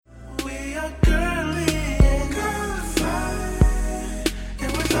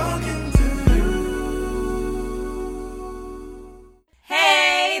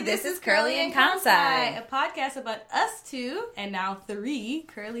This is Curly and Kansai, a podcast about us two, and now three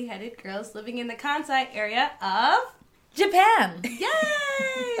curly-headed girls living in the Kansai area of Japan. Yay!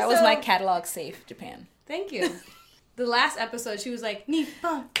 That was my catalog safe, Japan. Thank you. The last episode, she was like,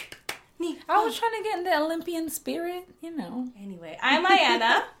 Nippon. I was trying to get in the Olympian spirit, you know. Anyway, I'm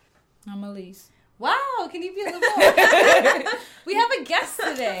Ayana. I'm Elise. Wow, can you be a little more? We have a guest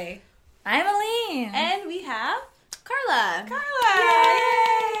today. I'm Aline. And we have Carla. Yay!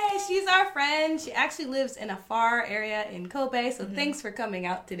 She's our friend. She actually lives in a far area in Kobe, so thanks for coming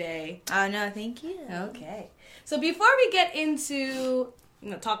out today. Oh, no, thank you. Okay. So before we get into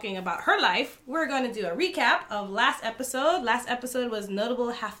talking about her life, we're going to do a recap of last episode. Last episode was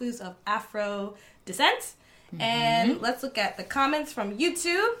notable hafus of Afro descent. And let's look at the comments from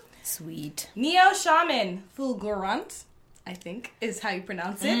YouTube. Sweet. Neo Shaman Fulgurant, I think is how you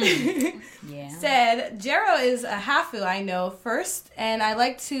pronounce it, Yeah. said, Jero is a hafu I know first, and I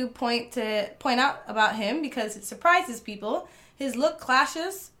like to point out about him because it surprises people. His look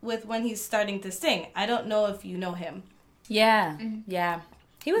clashes with when he's starting to sing. I don't know if you know him. Yeah. Yeah.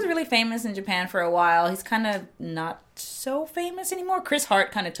 He was really famous in Japan for a while. He's kind of not so famous anymore. Chris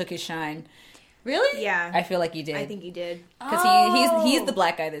Hart kind of took his shine. Really? Yeah. I feel like he did. I think he did. Because he's the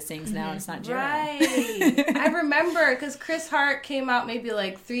black guy that sings now, and it's not Jero. Right. I remember because Chris Hart came out maybe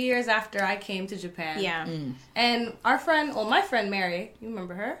like 3 years after I came to Japan. Yeah. And my friend Mary, you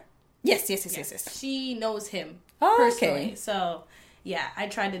remember her? Yes. She knows him Oh, personally. okay. So, yeah, I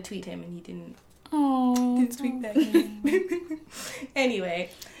tried to tweet him and he didn't Oh, tweet back.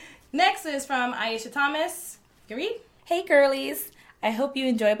 Anyway, next is from Aisha Thomas. You can read? Hey, girlies. I hope you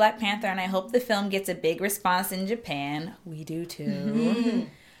enjoy Black Panther, and I hope the film gets a big response in Japan. We do, too.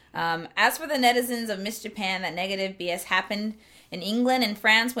 As for the netizens of Miss Japan, that negative BS happened in England and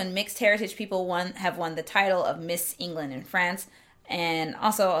France when mixed heritage people have won the title of Miss England in France. And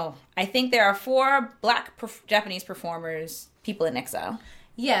also, I think there are 4 black Japanese performers, people in exile.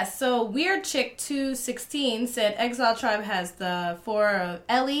 Yes, so Weird Chick 216 said Exile Tribe has the 4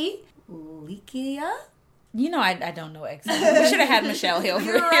 Ellie, Likia. You know, I don't know exile. We should have had Michelle Hill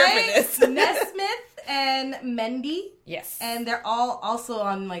here for this. Nesmith and Mendy. Yes. And they're all also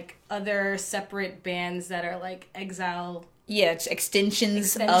on like other separate bands that are like Exile. Yeah,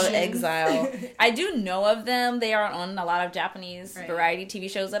 extensions of Exile. I do know of them. They are on a lot of Japanese variety TV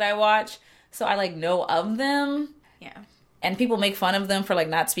shows that I watch. So I like know of them. Yeah. And people make fun of them for like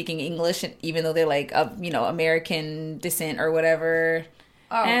not speaking English, even though they're like of, American descent or whatever.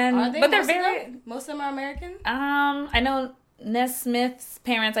 Oh, are they? But they're very... Most of them are American? I know Nesmith's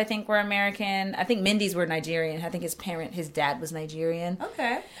parents, I think, were American. I think Mindy's were Nigerian. I think his dad was Nigerian.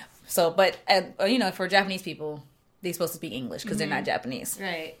 Okay. So, but, for Japanese people, they're supposed to speak English because they're not Japanese.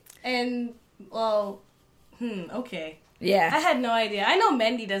 Right. And, well, okay. Yeah. I had no idea. I know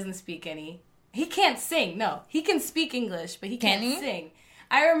Mendy doesn't speak any. He can't sing. No. He can speak English, but he can't sing.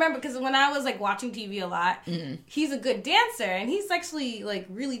 I remember because when I was like watching TV a lot, he's a good dancer and he's actually like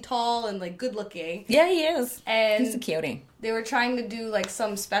really tall and like good looking. Yeah, he is. And he's a cutie. They were trying to do like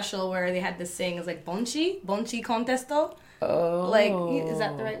some special where they had to sing as like bonchi contesto. Oh, like is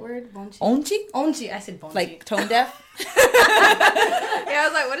that the right word? Bonchi. Onchi. I said bonchi. Like tone deaf. Yeah, I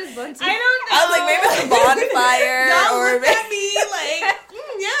was like, what is bonchi? I don't know. I was like, maybe it's a bonfire. Y'all or looked at me like,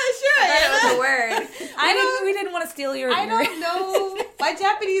 yeah, sure. That was a word. We didn't want to steal your. I don't know. My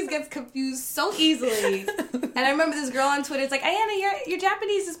Japanese gets confused so easily. And I remember this girl on Twitter. It's like, Ayana, your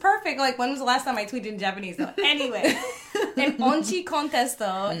Japanese is perfect. Like, when was the last time I tweeted in Japanese? No. Anyway, an onchi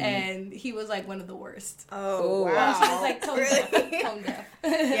contesto, and he was like one of the worst. Oh, wow. wow. She was like tone deaf.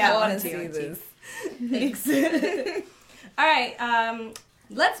 Yeah, I want to onchi, see onchi. this. Thanks. All right,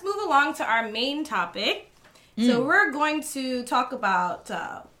 let's move along to our main topic. So we're going to talk about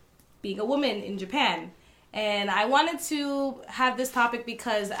being a woman in Japan. And I wanted to have this topic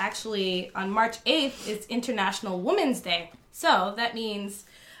because actually on March 8th, it's International Women's Day. So that means,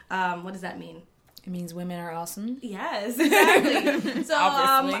 what does that mean? It means women are awesome. Yes, exactly. So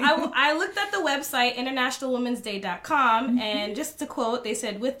Obviously. I looked at the website, internationalwomensday.com, and just to quote, they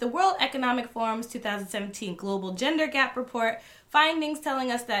said, with the World Economic Forum's 2017 Global Gender Gap Report, findings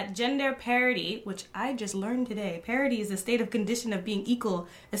telling us that gender parity, which I just learned today, parity is a state of condition of being equal,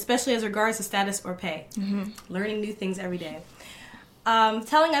 especially as regards to status or pay. Learning new things every day.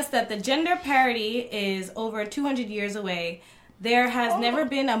 Telling us that the gender parity is over 200 years away. There has never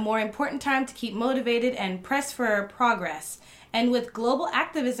been a more important time to keep motivated and press for progress. And with global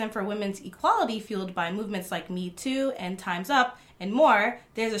activism for women's equality fueled by movements like Me Too and Time's Up and more,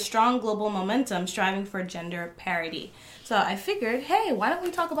 there's a strong global momentum striving for gender parity. So I figured, hey, why don't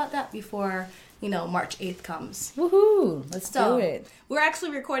we talk about that before March 8th comes. Woohoo! Let's So, do it. we're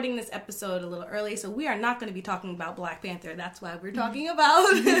actually recording this episode a little early, so we are not going to be talking about Black Panther. That's why we're talking about...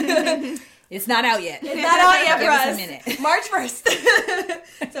 It's not out yet. It's not out yet for Give us us. a minute. March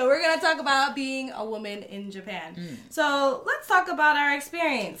 1st. So we're going to talk about being a woman in Japan. So let's talk about our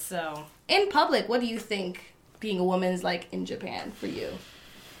experience. So in public, what do you think being a woman is like in Japan for you?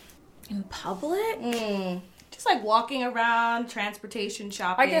 In public? Just like walking around, transportation,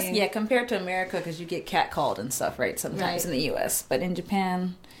 shopping. I guess, yeah, compared to America, because you get catcalled and stuff, right, sometimes Right. in the U.S. But in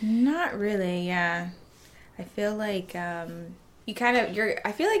Japan... Not really, yeah. I feel like I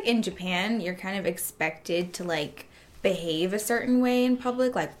feel like in Japan, you're kind of expected to, like, behave a certain way in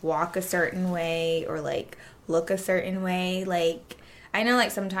public, like, walk a certain way or, like, look a certain way. Like, I know,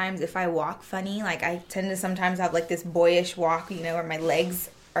 like, sometimes if I walk funny, like, I tend to sometimes have, like, this boyish walk, where my legs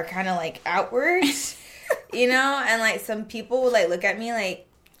are kind of, like, outwards. And like some people would like look at me like,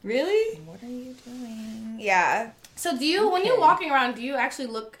 Really? what are you doing? Yeah. So do you, when you're walking around, do you actually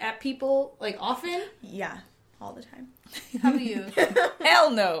look at people like often? Yeah. All the time. How do you?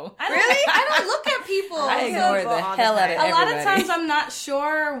 Hell no. I don't look at people. I ignore the all the hell out of time. A lot of everybody. times I'm not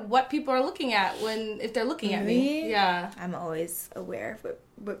sure what people are looking at if they're looking at me. Really? Yeah. I'm always aware of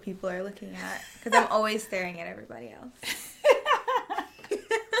what people are looking at because I'm always staring at everybody else.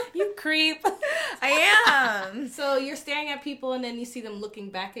 You creep. I am. So you're staring at people and then you see them looking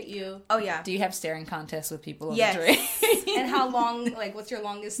back at you. Oh yeah. Do you have staring contests with people on Yes. the train? And how long, like, what's your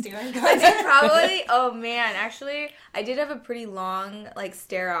longest staring I contest? did probably. Oh man, actually, I did have a pretty long like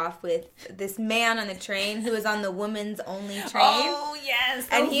stare off with this man on the train who was on the women's only train. Oh, yes.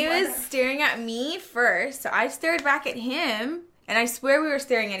 And he was staring at me first, so I stared back at him, and I swear we were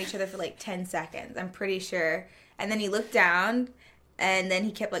staring at each other for like 10 seconds, I'm pretty sure. And then he looked down, and then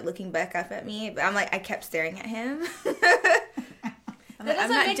he kept like looking back up at me, but I kept staring at him. I'm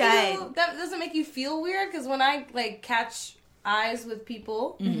not done. That doesn't make you feel weird, because when I like catch eyes with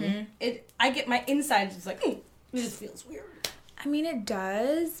people, I get my insides just like, it just feels weird. I mean, it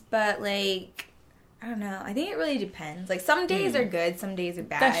does, but like, I don't know. I think it really depends. Like, some days are good, some days are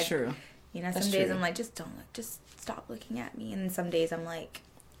bad. That's true. Some days I'm like, just don't look, just stop looking at me. And then some days I'm like,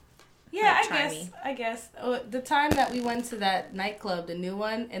 Yeah, Like, try me. I guess. Oh, the time that we went to that nightclub, the new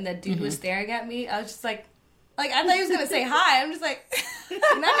one, and that dude was staring at me, I was just like I thought he was going to say hi. I'm just like, you're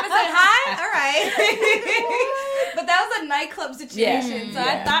not going to say hi? All right. But that was a nightclub situation, so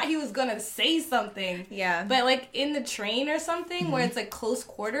I thought he was going to say something. yeah. But, like, in the train or something where it's, like, close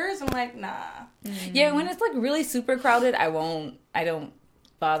quarters, I'm like, nah. Yeah, when it's like really super crowded, I don't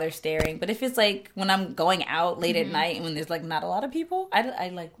bother staring. But if it's like when I'm going out late at night and when there's like not a lot of people, I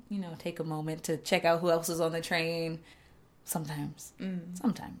like, take a moment to check out who else is on the train. Sometimes.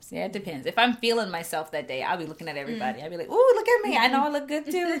 Yeah, it depends. If I'm feeling myself that day, I'll be looking at everybody. I'll be like, ooh, look at me. I know I look good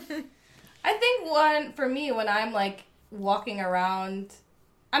too. I think for me, when I'm, like, walking around,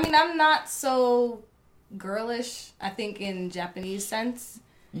 I mean, I'm not so girlish, I think, in Japanese sense.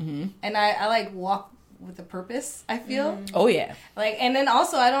 Mm-hmm. And I like, walk with a purpose, I feel. Oh, yeah. Like, and then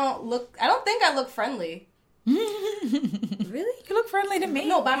also, I don't think I look friendly. Really? You look friendly to me.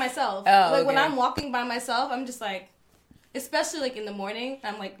 No, by myself. Oh, like, when okay. I'm walking by myself, I'm just like, especially, like, in the morning,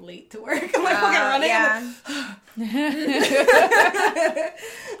 I'm, like, late to work. I'm, like, fucking running. Yeah.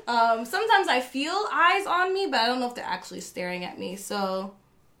 Sometimes I feel eyes on me, but I don't know if they're actually staring at me. So,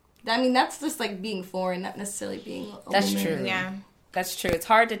 I mean, that's just, like, being foreign, not necessarily being a That's woman. true. Yeah. That's true. It's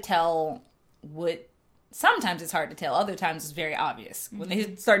hard to tell sometimes it's hard to tell. Other times it's very obvious. When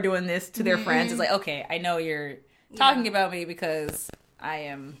they start doing this to their friends, it's like, okay, I know you're talking about me because I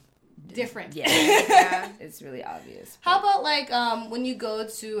am Different. Yeah. Yeah. It's really obvious. How about, like, when you go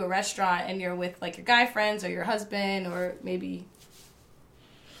to a restaurant and you're with, like, your guy friends or your husband or maybe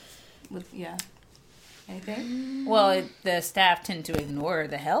with, anything? Well, the staff tend to ignore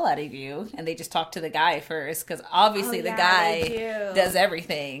the hell out of you, and they just talk to the guy first, because obviously Oh, the yeah, guy they do. does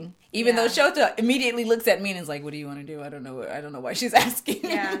everything. Even though Yeah. Shota immediately looks at me and is like, "What do you want to do? I don't know why she's asking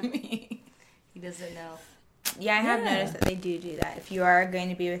Yeah. me." He doesn't know. Yeah, I have Yeah. noticed that they do that. If you are going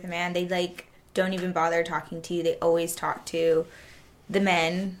to be with a man, they like don't even bother talking to you. They always talk to the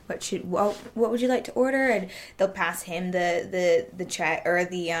men. What would you like to order? And they'll pass him the check or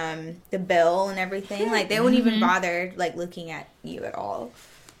the bill and everything. Like they won't even bother like looking at you at all.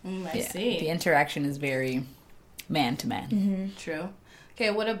 I Yeah. see. The interaction is very man to man. True. Okay,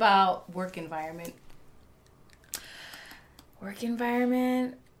 what about work environment? Work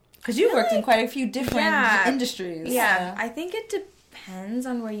environment. Because you've worked in quite a few different Yeah. industries. Yeah, I think it depends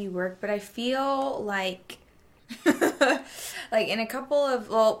on where you work, but I feel like in a couple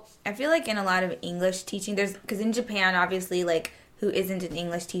of I feel like in a lot of English teaching because in Japan obviously like who isn't an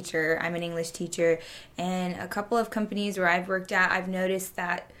English teacher. I'm an English teacher. And a couple of companies where I've worked at, I've noticed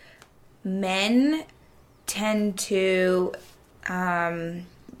that men tend to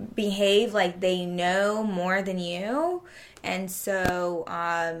behave like they know more than you. And so,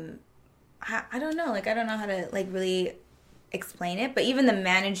 I don't know. Like, I don't know how to, like, really explain it. But even the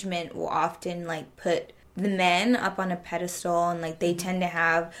management will often, like, put the men up on a pedestal, and like they tend to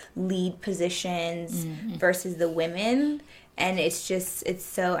have lead positions versus the women, and it's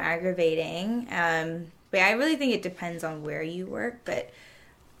so aggravating. But I really think it depends on where you work, but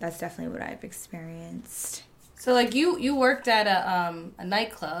that's definitely what I've experienced. So like you worked at a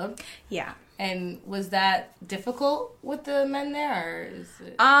nightclub, Yeah. and was that difficult with the men there, or is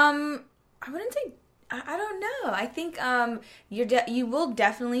it? I wouldn't say. I don't know. I think you will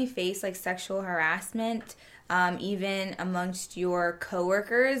definitely face like sexual harassment, even amongst your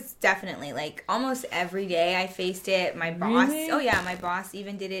coworkers. Definitely, like almost every day I faced it. My boss. Really? Oh yeah, my boss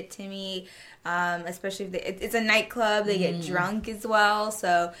even did it to me. Especially if it's a nightclub, they get drunk as well.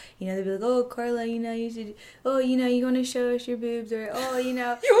 So they'll be like, "Oh, Carla, you should. Oh, you want to show us your boobs, or oh, You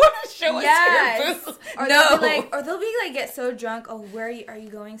want to show us your boobs? Or No. they'll be like, get so drunk. Oh, where are you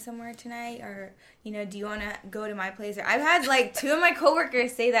going somewhere tonight? Or do you want to go to my place? Or I've had like 2 of my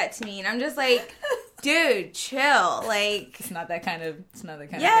coworkers say that to me, and I'm just like, dude, chill. Like, It's not that kind of.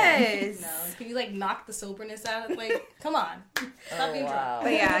 yes. No, can you like knock the soberness out? Like, come on, stop being drunk.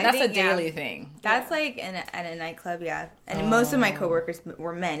 But yeah, I that's think, a daily thing. That's like at a nightclub, yeah. And most of my coworkers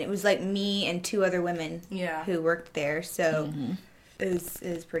were men. It was like me and 2 other women Yeah. who worked there. So it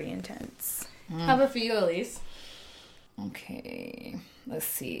was pretty intense. How about for you, Elise? Okay, let's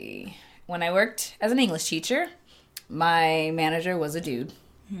see. When I worked as an English teacher, my manager was a dude.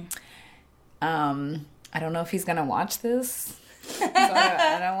 I don't know if he's gonna watch this, so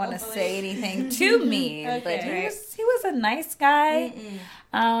I don't want to say anything too mean. But Okay. he was a nice guy.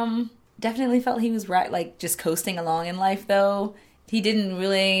 Definitely felt he was right, like just coasting along in life. Though he didn't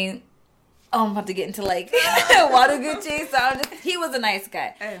really. Oh, I'm about to get into like Wataguchi. So he was a nice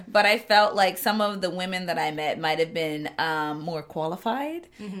guy, but I felt like some of the women that I met might have been more qualified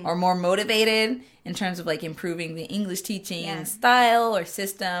or more motivated in terms of like improving the English teaching style or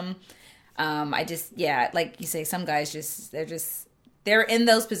system. Like you say, some guys they're in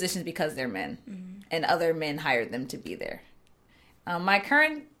those positions because they're men, and other men hired them to be there. My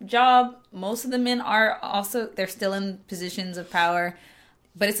current job, most of the men they're still in positions of power.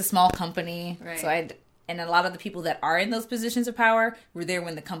 But it's a small company, Right. so and a lot of the people that are in those positions of power were there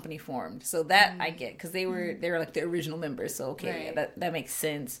when the company formed. So that I get, because they were like the original members. So okay, Right. that makes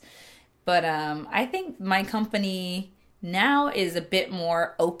sense. But I think my company now is a bit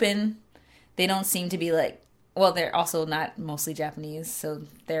more open. They don't seem to be like, well, they're also not mostly Japanese, so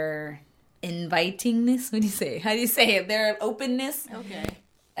their invitingness. What do you say? How do you say it? Their openness. Okay.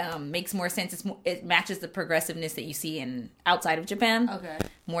 Makes more sense. It matches the progressiveness that you see outside of Japan. Okay.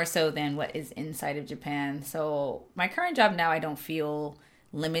 More so than what is inside of Japan. So my current job now, I don't feel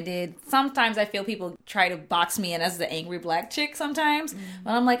limited. Sometimes I feel people try to box me in as the angry black chick sometimes.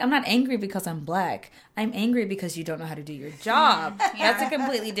 But I'm like, I'm not angry because I'm black. I'm angry because you don't know how to do your job. That's a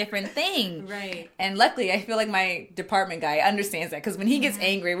completely different thing. Right. And luckily, I feel like my department guy understands that, because when he gets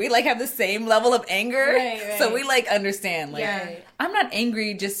angry, we like have the same level of anger. Right. So we like understand. Like, Yeah. I'm not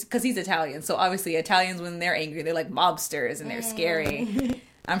angry just because he's Italian. So obviously, Italians, when they're angry, they're like mobsters and they're scary.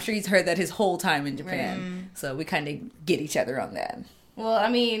 I'm sure he's heard that his whole time in Japan. So we kind of get each other on that. Well, I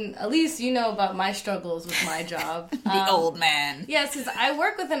mean, at least you know about my struggles with my job. The old man. Yes, because I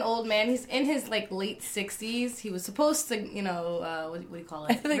work with an old man. He's in his like late 60s. He was supposed to, what do you call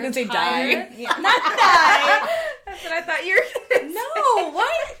it? I think they say Retire. die. Yeah, not die. That's what I thought you were going to No,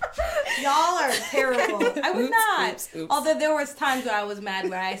 what? Y'all are terrible. I would Oops, not. oops. Although there was times where I was mad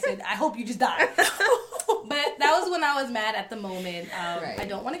where I said, I hope you just die. But that was when I was mad at the moment. Right. I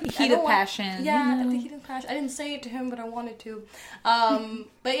don't want to Heat of passion. Yeah, the heat of passion. I didn't say it to him, but I wanted to.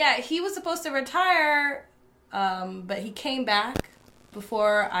 But yeah, he was supposed to retire, but he came back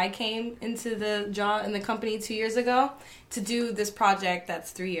before I came into the job in the company 2 years ago to do this project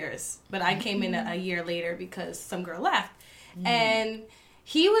that's 3 years. But I came in a year later because some girl left. And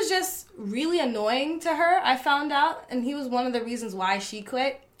he was just really annoying to her, I found out. And he was one of the reasons why she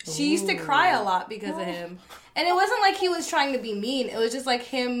quit. She used to cry a lot because of him. And it wasn't like he was trying to be mean. It was just like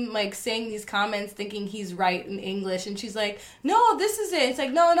him like saying these comments thinking he's right in English. And she's like, no, this is it. It's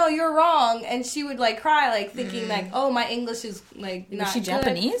like, no, you're wrong. And she would like cry like thinking like, oh, my English is like not Was she good.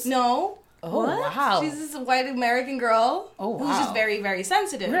 Japanese? No. Oh, What? wow. She's this white American girl who's wow. just very, very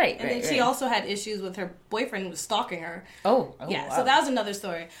sensitive. Right, and then she also had issues with her boyfriend who was stalking her. Yeah, wow. so that was another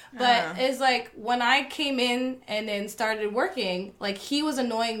story. But it's like, when I came in and then started working, like, he was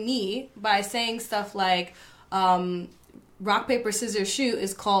annoying me by saying stuff like, rock, paper, scissors, shoot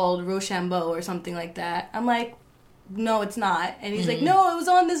is called Rochambeau or something like that. I'm like, no, it's not. And he's like, no, it was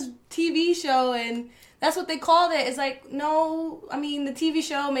on this TV show and that's what they called it. It's like, no, I mean, the TV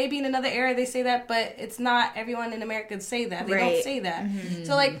show, maybe in another era they say that, but it's not everyone in America say that. They don't say that.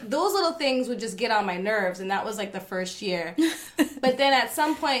 So, like, those little things would just get on my nerves, and that was, like, the first year. But then at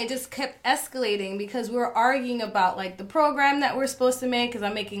some point, it just kept escalating because we were arguing about, like, the program that we're supposed to make, because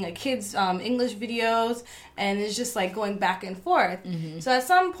I'm making a kids' English videos, and it's just, like, going back and forth. So at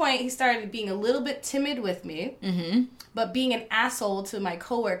some point, he started being a little bit timid with me. But being an asshole to my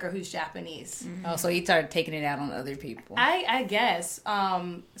coworker who's Japanese. Oh, so he started taking it out on other people. I guess.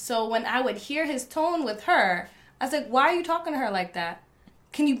 So when I would hear his tone with her, I was like, why are you talking to her like that?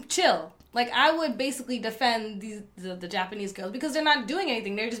 Can you chill? Like, I would basically defend the Japanese girls because they're not doing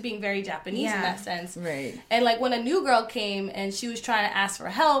anything. They're just being very Japanese in that sense. Right. And, like, when a new girl came and she was trying to ask for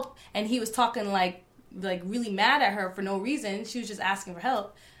help and he was talking, like really mad at her for no reason, she was just asking for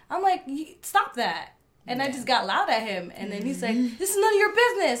help. I'm like, stop that. And I just got loud at him. And then he's like, this is none of your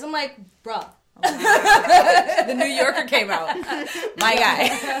business. I'm like, bruh. The New Yorker came out. My guy.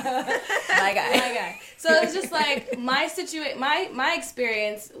 My guy. So it was just like my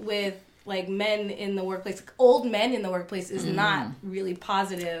experience with, like, men in the workplace, like, old men in the workplace is not really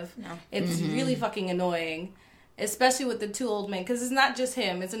positive. No. It's really fucking annoying. Especially with the two old men. Because it's not just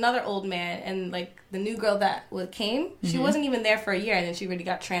him. It's another old man. And, like, the new girl that came, she wasn't even there for a year. And then she already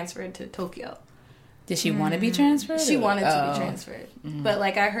got transferred to Tokyo. Did she want to be transferred? She wanted to be transferred. But,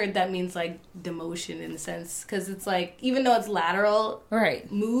 like, I heard that means, like, demotion in a sense. Because it's, like, even though it's lateral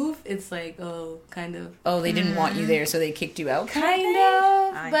move, it's, like, kind of. Oh, they didn't want you there, so they kicked you out? Kind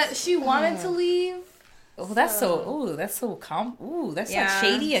of. But she wanted to leave. Oh, that's that's like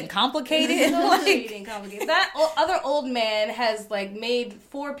shady and complicated. So shady and complicated. That other old man has, like, made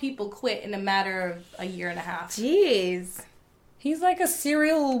 4 people quit in a matter of a year and a half. Jeez. He's like a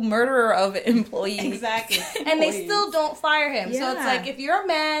serial murderer of employees. Exactly. And they still don't fire him. Yeah. So it's like, if you're a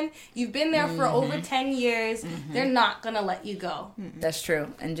man, you've been there for over 10 years, they're not going to let you go. That's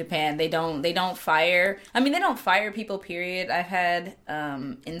true. In Japan, they don't fire. I mean, they don't fire people, period. I've had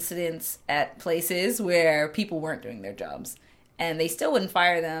incidents at places where people weren't doing their jobs. And they still wouldn't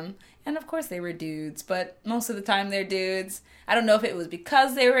fire them. And of course they were dudes. But most of the time they're dudes. I don't know if it was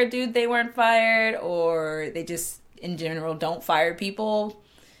because they were a dude they weren't fired. Or they just, in general, don't fire people.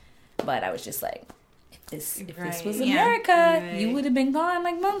 But I was just like, if this was America, you would have been gone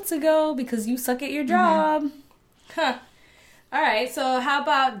like months ago because you suck at your job. Huh. All right, so how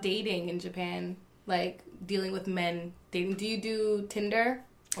about dating in Japan? Like, dealing with men dating. Do you do Tinder?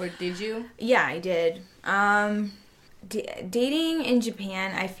 Or did you? Yeah, I did. Dating in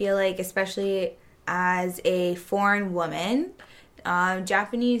Japan, I feel like, especially as a foreign woman,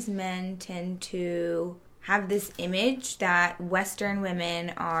 Japanese men tend to have this image that Western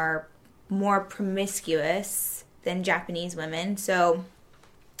women are more promiscuous than Japanese women. So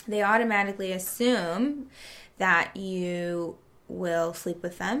they automatically assume that you will sleep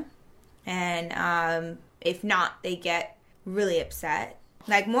with them. And if not, they get really upset.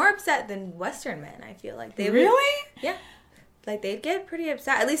 Like, more upset than Western men, I feel like. They really? Yeah. Like, they'd get pretty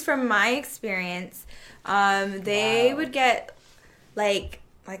upset. At least from my experience. They would get, like,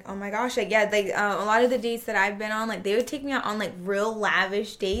 oh my gosh, like, yeah, like, a lot of the dates that I've been on, like, they would take me out on, like, real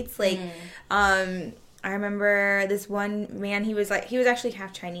lavish dates. Like, I remember this one man, he was actually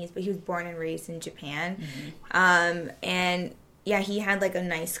half Chinese, but he was born and raised in Japan. And yeah, he had, like, a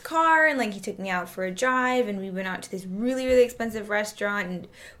nice car, and, like, he took me out for a drive, and we went out to this really, really expensive restaurant, and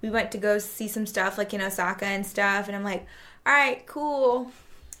we went to go see some stuff, like, in Osaka and stuff, and I'm like, all right, cool.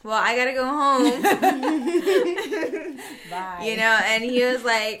 Well, I gotta go home. Bye. You know, and he was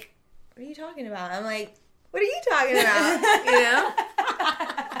like, what are you talking about? I'm like, what are you talking about? You know?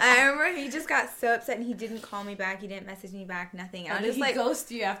 I remember he just got so upset and he didn't call me back. He didn't message me back, nothing. I was just like,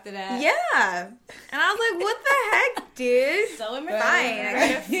 ghost you after that. Yeah. And I was like, what the heck, dude? So fine. I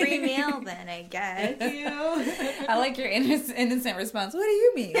got a free meal then, I guess. Thank you. I like your innocent response. What do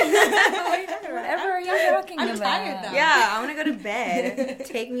you mean? Whatever are you talking about? I'm tired, though. Yeah, I want to go to bed.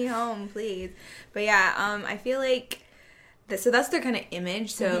 Take me home, please. But yeah, I feel like, so that's their kind of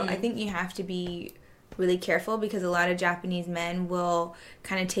image. So I think you have to be really careful because a lot of Japanese men will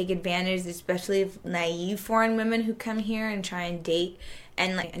kind of take advantage, especially of naive foreign women who come here and try and date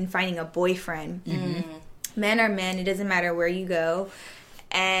and finding a boyfriend. Men are men. It doesn't matter where you go.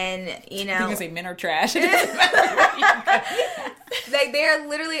 And, you know, You can say men are trash. like they're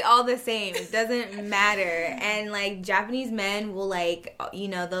literally all the same. It doesn't matter. And like Japanese men will like, you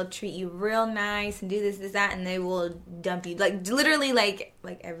know, they'll treat you real nice and do this, that, and they will dump you. Like literally like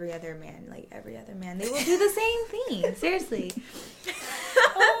every other man. Like every other man. They will do the same thing. Seriously.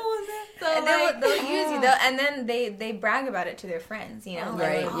 So And like, they'll use you. And then they brag about it to their friends, you know?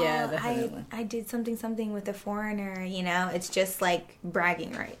 Right, Like, yeah, definitely. I did something with a foreigner, you know? It's just like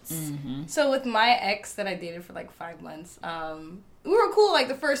bragging rights. So with my ex that I dated for like 5 months, we were cool like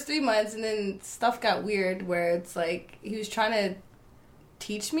the first 3 months, and then stuff got weird where it's like he was trying to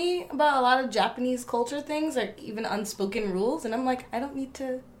teach me about a lot of Japanese culture things, like even unspoken rules, and I'm like, I don't need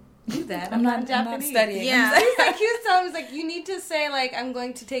to do that. I'm not Japanese. studying. Yeah. He was telling me, he's like, you need to say like, I'm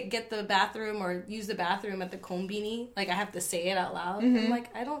going to get the bathroom or use the bathroom at the kombini. Like I have to say it out loud. I'm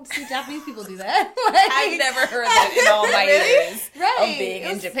like, I don't see Japanese people do that. Like, I've never heard that in all my years of being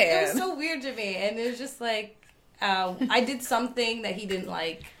in Japan. It was so weird to me, and it was just like, I did something that he didn't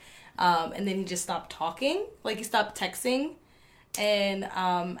like, and then he just stopped talking. Like he stopped texting. And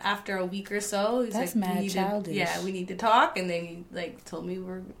after a week or so, he's That's like, mad childish. we need to talk. And then he like told me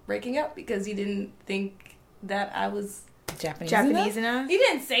we're breaking up because he didn't think that I was Japanese enough? He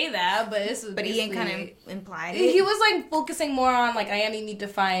didn't say that, but this was. But he basically- kind of implied it. He was like focusing more on like, I only need to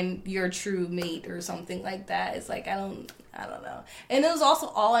find your true mate or something like that. It's like I don't know. And it was also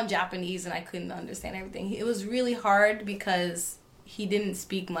all in Japanese, and I couldn't understand everything. It was really hard because he didn't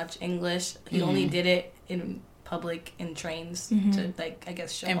speak much English. He only did it in public in trains to like, I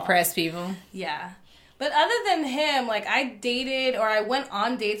guess, show Impress off. people. Yeah. But other than him, like I dated or I went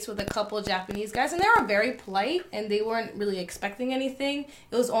on dates with a couple of Japanese guys, and they were very polite and they weren't really expecting anything.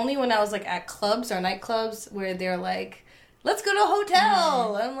 It was only when I was like at clubs or nightclubs where they're like, let's go to a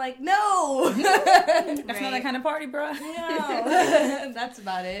hotel. And I'm like, no. That's not that kind of party, bro. No. That's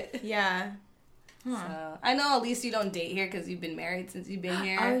about it. Yeah. So, I know at least you don't date here because you've been married since you've been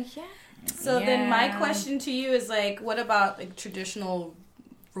here. Oh, yeah. So then my Yeah. question to you is like, what about like traditional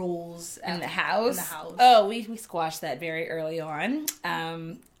roles In the house? In the house. Oh, we squashed that very early on.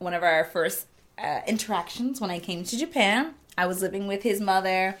 One of our first interactions when I came to Japan, I was living with his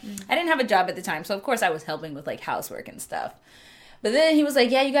mother. I didn't have a job at the time, so of course I was helping with like housework and stuff. But then he was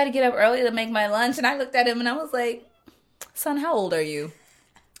like, yeah, you got to get up early to make my lunch. And I looked at him and I was like, son, how old are you?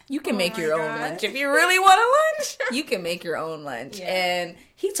 You can make your own lunch. If you really want a lunch, you can make your own lunch. Yeah. And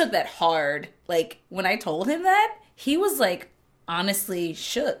he took that hard. Like, when I told him that, he was like, honestly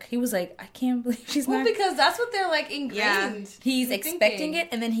shook. He was like, I can't believe she's Well, not. because that's what they're like ingrained. He's in expecting thinking. it,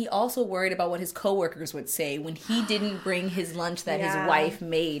 and then he also worried about what his coworkers would say when he didn't bring his lunch that his wife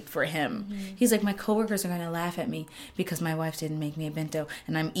made for him. He's like, my coworkers are going to laugh at me because my wife didn't make me a bento,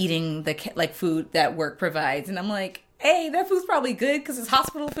 and I'm eating the like food that work provides. And I'm like, hey, that food's probably good because it's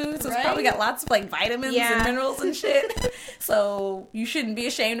hospital food, so it's probably got lots of like vitamins and minerals and shit. So you shouldn't be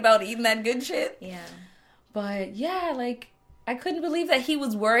ashamed about eating that good shit. Yeah. But yeah, like, I couldn't believe that he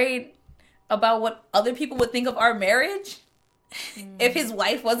was worried about what other people would think of our marriage if his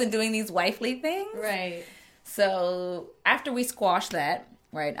wife wasn't doing these wifely things. Right. So after we squashed that,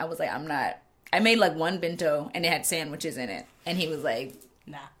 right, I was like, I made like one bento and it had sandwiches in it. And he was like,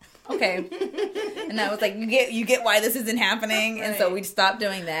 Nah. okay. And I was like, you get why this isn't happening. And so Right. we stopped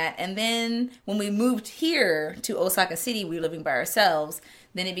doing that. And then when we moved here to Osaka City, we were living by ourselves.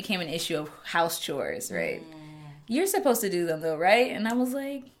 Then it became an issue of house chores, right? You're supposed to do them though, right? And I was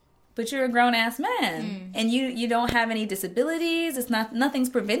like, but you're a grown ass man and you don't have any disabilities. It's nothing's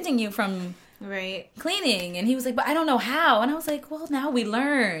preventing you from cleaning. And he was like, but I don't know how. And I was like, well, now we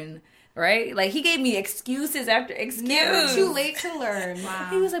learn. Right? Like, he gave me excuses after excuse. Never too late to learn. Wow.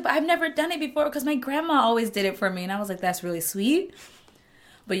 He was like, but I've never done it before because my grandma always did it for me. And I was like, that's really sweet.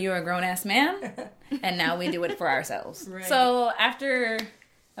 But you're a grown-ass man. And now we do it for ourselves. Right. So after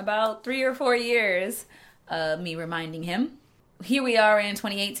about 3 or 4 years of me reminding him, here we are in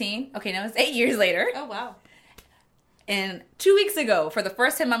 2018. Okay, now it's 8 years later. Oh, wow. And 2 weeks ago, for the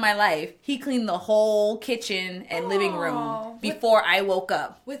first time in my life, he cleaned the whole kitchen and living room before I woke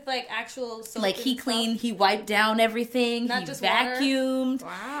up. With like actual soap Like, he and cleaned, stuff? he wiped down everything, Not he just water? vacuumed.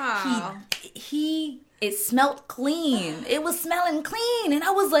 Wow. It smelled clean. It was smelling clean. And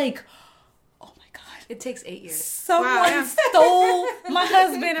I was like, oh my God. It takes 8 years. Someone stole my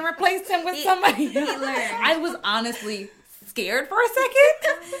husband and replaced him with somebody else. he learned. I was honestly scared for a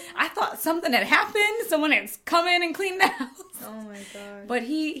second. I thought something had happened. Someone had come in and cleaned the house. Oh my god. But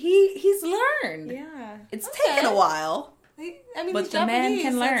he's learned. Yeah. It's Okay. taken a while. I mean, But he's the man Japanese,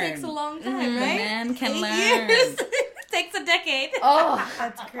 can so learn. It takes a long time, The right? man can 8 learn. years. Takes a decade. Oh,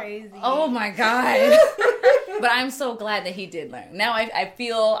 That's crazy. oh my God. But I'm so glad that he did learn. Now I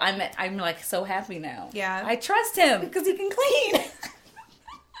feel I'm like so happy now. Yeah. I trust him because he can clean.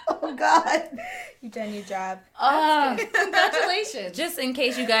 Oh God. You've done your job. Congratulations. Just in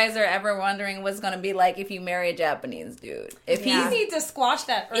case you guys are ever wondering what's going to be like if you marry a Japanese dude. If You he's need to squash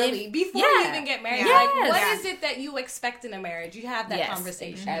that early before yeah. you even get married. Yeah. Like, what Yes. is it that you expect in a marriage? You have that yes,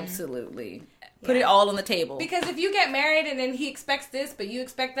 conversation. absolutely. Put it all on the table. Because if you get married and then he expects this, but you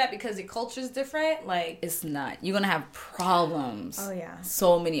expect that because your culture's different, like... It's not. You're going to have problems. Oh, yeah.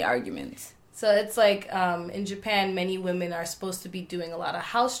 So many arguments. So it's like, in Japan, many women are supposed to be doing a lot of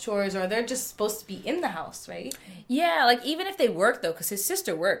house chores, or they're just supposed to be in the house, right? Yeah, like even if they work though, because his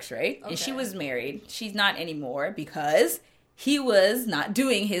sister works, right? And she Okay. was married. She's not anymore because he was not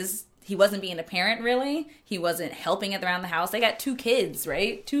doing he wasn't being a parent really. He wasn't helping around the house. They got 2 kids,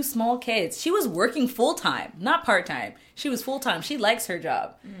 right? 2 small kids. She was working full time, not part time. She was full time. She likes her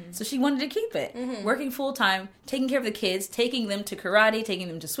job. So she wanted to keep it. Working full time, taking care of the kids, taking them to karate, taking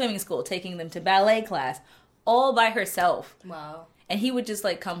them to swimming school, taking them to ballet class, all by herself. Wow. And he would just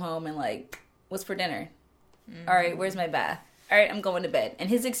like come home and like, what's for dinner? All right, where's my bath? All right, I'm going to bed. And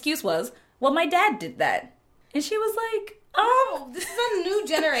his excuse was, well, my dad did that. And she was like, Oh, this is a new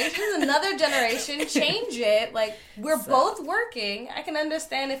generation. This is another generation. Change it. Like, we're both working. I can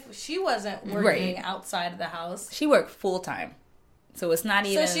understand if she wasn't working Right. outside of the house. she worked full time. So it's not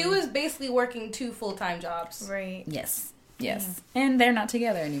even. So she was basically working 2 full-time jobs. Right. Yes. Yes. And they're not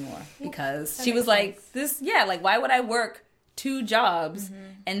together anymore because That she was makes like, sense. this, yeah, like, why would I work 2 jobs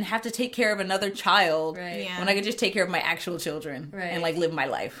and have to take care of another child Right. Yeah. when I could just take care of my actual children Right. and like live my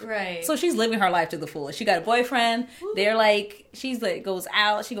life? Right. So she's living her life to the fullest. She got a boyfriend. They're like, she's like, goes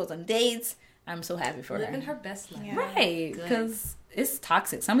out. She goes on dates. I'm so happy for living her. her best life. Yeah. Right. Good. Because it's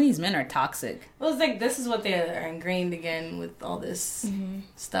toxic. Some of these men are toxic. Well, it's like this is what they are ingrained again with all this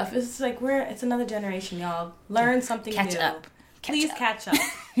stuff. It's like it's another generation, y'all. Learn something Catch new. up. Please catch up.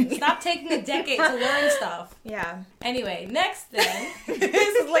 Stop taking a decade to learn stuff. Yeah. Anyway, next thing.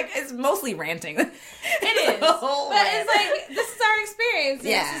 This is like, it's mostly ranting. It is. Oh, But it's like, this is our experience. And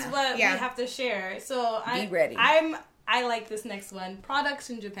Yeah. This is what Yeah. we have to share. So Be ready. I like this next one.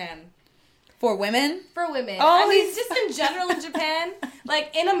 Products in Japan. For women? For women. Oh, I mean, he's- just in general in Japan.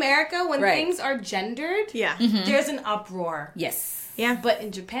 Like, in America, when Right. things are gendered, Yeah. there's an uproar. Yes. Yeah. But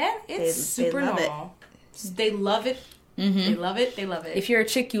in Japan, it's They super love it. normal. They love it. They love it. They love it. If you're a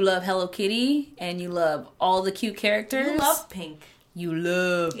chick, you love Hello Kitty and you love all the cute characters. you love pink. You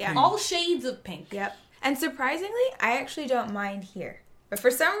love. Yeah. pink. All shades of pink. Yep. And surprisingly, I actually don't mind here. But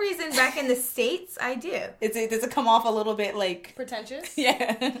for some reason, back in the States, I do. Does it come off a little bit like? Pretentious.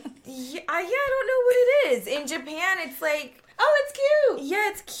 Yeah. Yeah, I don't know what it is. In Japan, it's like, Oh, it's cute. yeah,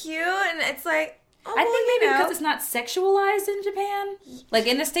 it's cute, and it's like, oh, I well, think you maybe know. because it's not sexualized in Japan. Like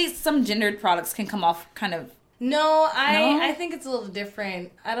in the States, some gendered products can come off kind of. No, No? I think it's a little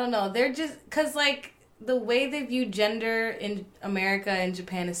different. I don't know. They're just because like the way they view gender in America and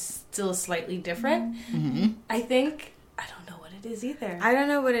Japan is still slightly different. I think I don't know what it is either. I don't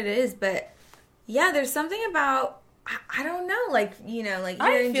know what it is, but yeah, there's something about, I don't know, like, you know, like here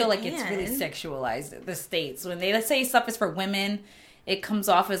I in feel like it's Japan. really sexualized in the States when they say stuff is for women. It comes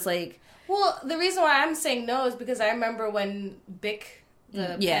off as like Well, the reason why I'm saying no is because I remember when Bic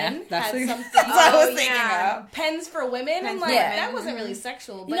the Yeah, pen that's had the- something. that's what I was Oh, thinking yeah. of. Pens for women. I'm Pens like, for women. that wasn't really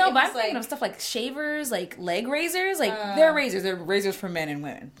sexual. But no, it but I'm was thinking like, of stuff like shavers, like leg razors. Like they're razors. They're razors for men and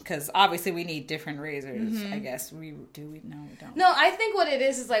women because obviously we need different razors. I guess we do. We no, we don't. no, I think what it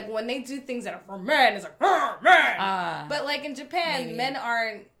is like when they do things that are for men, it's like, man. Ah. But like in Japan, Maybe. men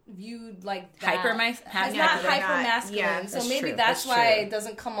aren't viewed like that. Hyper-mas- It's yeah, not they're not. hyper masculine. Yeah, so that's maybe true. that's That's why true. it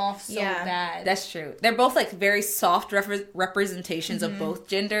doesn't come off so Yeah. bad. That's true. They're both like very soft representations of both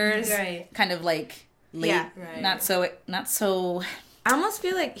genders. Right. Kind of like Yeah. Right. Not so. I almost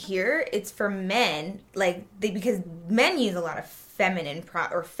feel like here it's for men, like because men use a lot of feminine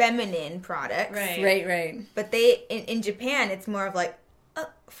products, Right. Right. But they in Japan, it's more of like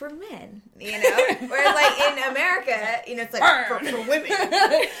for men, you know. Whereas like in America, you know, it's like for women.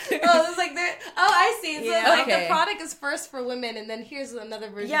 Oh, it's like they're. Oh, I see. So Yeah. like Okay. the product is first for women, and then here's another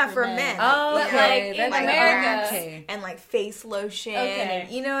version. Yeah, for for men. men. Oh, But, okay. like, in That's America- okay. And like face lotion, Okay.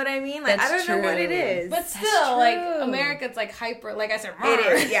 and, you know what I mean? Like That's I don't know what it true. is. But That's still, like true. America, it's like hyper. Like I said, it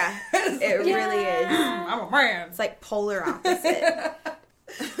is, yeah, it really is. I'm a man. It's like polar opposite.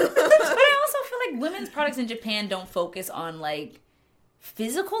 But I also feel like women's products in Japan don't focus on like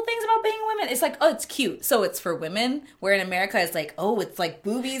physical things about being women. It's like, oh, it's cute, so it's for women. Where in America, it's like, oh, it's like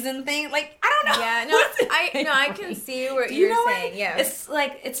boobies and things. Like I don't know. Yeah, no, I can see what Do you you're know what I saying. mean? Yeah, It's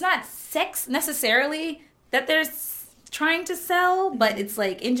like it's not sex necessarily that there's trying to sell, but it's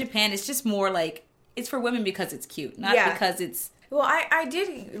like in Japan, it's just more like it's for women because it's cute, not because it's. Well, I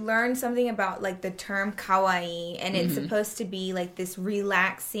did learn something about like the term kawaii, and it's supposed to be like this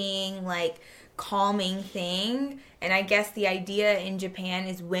relaxing, like calming thing. And I guess the idea in Japan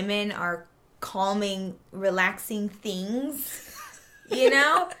is women are calming, relaxing things. You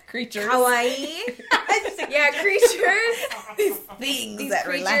know? Creatures. Kawaii. Yeah, creatures. These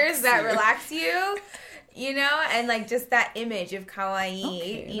That relax you. You know? And like just that image of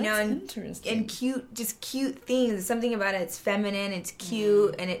kawaii. You know, and cute, just cute things. Something about it, it's feminine, it's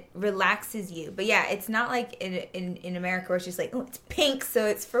cute, and it relaxes you. But yeah, it's not like in America where it's just like, oh, it's pink, so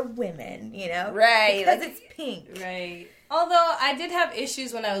it's for women, you know? Right. Because like, it's pink. Right. Although I did have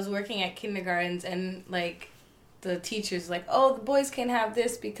issues when I was working at kindergartens and like the teachers like, oh, the boys can't have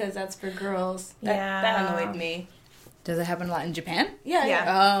this because that's for girls. That annoyed me. Does it happen a lot in Japan? Yeah.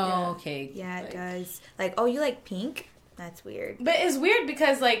 Oh, okay. Yeah, it does. Like, oh, you like pink? That's weird. But it's weird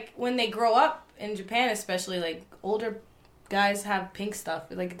because like when they grow up in Japan, especially like older guys have pink stuff.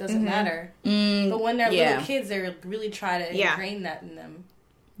 Like it doesn't matter. But when they're little kids, they really try to ingrain that in them.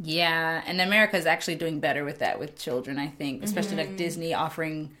 Yeah, and America is actually doing better with that with children, I think. Especially like Disney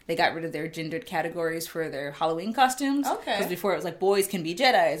they got rid of their gendered categories for their Halloween costumes. Okay. Because before it was like boys can be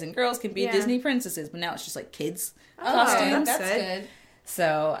Jedis and girls can be Disney princesses, but now it's just like kids costumes. That's good.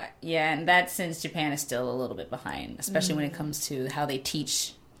 So, yeah, and that since Japan is still a little bit behind, especially when it comes to how they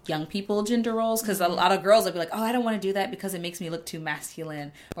teach young people gender roles, because a lot of girls will be like, oh, I don't want to do that because it makes me look too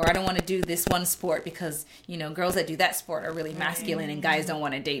masculine, or I don't want to do this one sport because, you know, girls that do that sport are really masculine and guys don't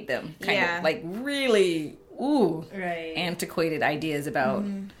want to date them. Kind of like really, antiquated ideas about...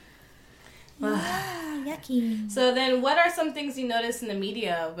 Yucky. So then what are some things you notice in the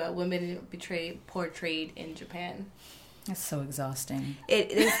media about women portrayed in Japan? That's so exhausting.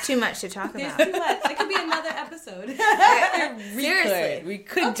 There's too much to talk about. Too much. It could be another episode. Seriously. We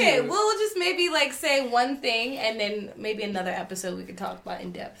could Okay, we'll just maybe like say one thing and then maybe another episode we could talk about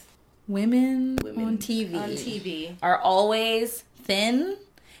in depth. Women on TV are always thin,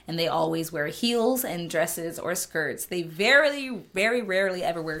 and they always wear heels and dresses or skirts. They very, very rarely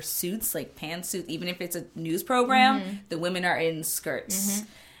ever wear suits, like pantsuits. Even if it's a news program, the women are in skirts.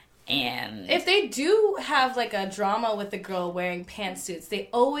 And if they do have like a drama with the girl wearing pantsuits, they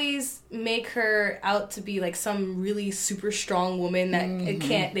always make her out to be like some really super strong woman that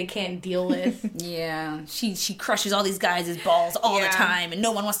they can't deal with. Yeah, she crushes all these guys' balls all the time, and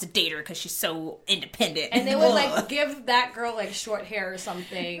no one wants to date her because she's so independent. And they would like give that girl like short hair or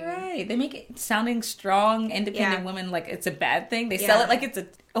something. Right? They make it sounding strong, independent women like it's a bad thing. They sell it like it's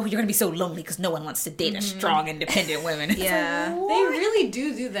you're gonna be so lonely because no one wants to date a strong, independent woman. Yeah, like, they really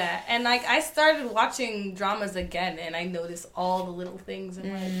do that. And like I started watching dramas again, and I noticed all the little things,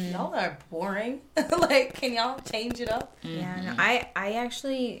 and like y'all are boring. Like, can y'all change it up? Yeah, no, I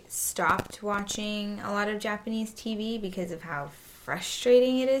actually stopped watching a lot of Japanese TV because of how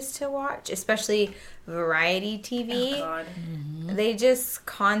frustrating it is to watch, especially variety TV. Oh, God. They just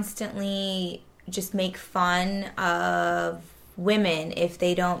constantly just make fun of women if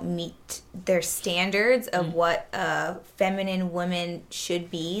they don't meet their standards of what a feminine woman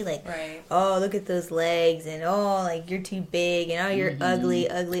should be. Like, oh, look at those legs, and oh, like you're too big, and oh, you're ugly.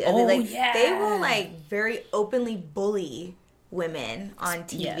 Like they will like very openly bully women on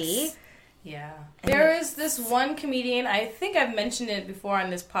TV. Yeah. There is this one comedian, I think I've mentioned it before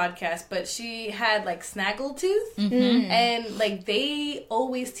on this podcast, but she had like snaggletooth, and like they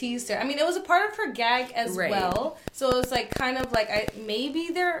always teased her. I mean, it was a part of her gag as well, so it was like kind of like maybe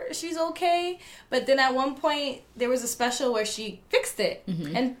she's okay, but then at one point there was a special where she fixed it,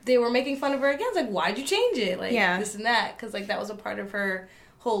 and they were making fun of her again. It's like, why'd you change it? Like this and that, because like that was a part of her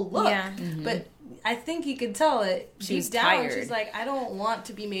whole look. But I think you could tell it. She's tired. She's like, I don't want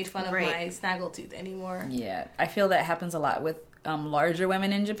to be made fun of my snaggletooth anymore. Yeah, I feel that happens a lot with larger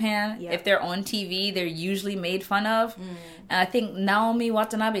women in Japan. Yeah. If they're on TV, they're usually made fun of. And I think Naomi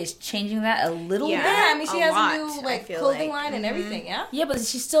Watanabe is changing that a little bit. Yeah, I mean, she has a new like clothing line and everything. Yeah, but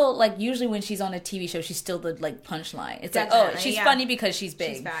she's still like, usually when she's on a TV show, she's still the like punchline. It's like, oh, she's funny because she's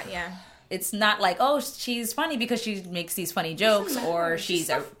big. She's fat, It's not like, oh, she's funny because she makes these funny jokes, or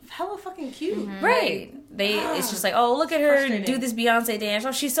she's hella fucking cute. Right. It's just like, oh, look at her do this Beyonce dance.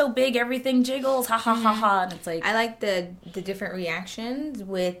 Oh, she's so big, everything jiggles. Ha ha ha ha. And it's like, I like the different reactions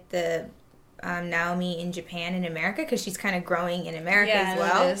with the Naomi in Japan and America, because she's kind of growing in America as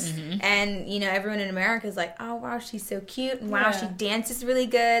well. And you know, everyone in America is like, oh wow, she's so cute, and wow, she dances really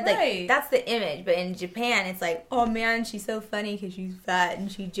good. Like that's the image. But in Japan, it's like, oh man, she's so funny because she's fat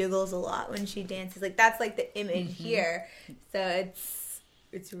and she jiggles a lot when she dances. Like that's like the image here. So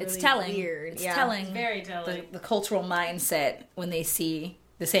really it's telling. weird. It's telling. It's very telling. The cultural mindset when they see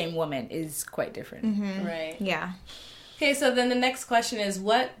the same woman is quite different. Right. Yeah. Okay, so then the next question is,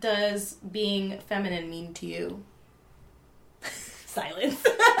 what does being feminine mean to you? Silence.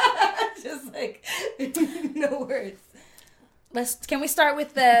 Just like no words. Can we start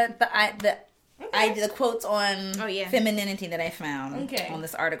with the quotes on femininity that I found on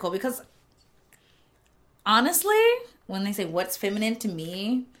this article? Because honestly, when they say what's feminine to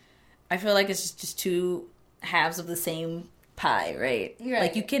me, I feel like it's just two halves of the same pie, right?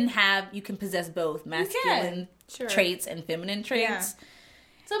 Like you can possess both masculine traits and feminine traits. Yeah.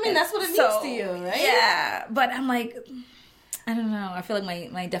 So I mean, that's what it means to you, right? Yeah, but I'm like, I don't know. I feel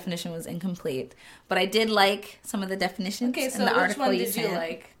like my definition was incomplete, but I did like some of the definitions. Okay, so in the which article one you did sent. you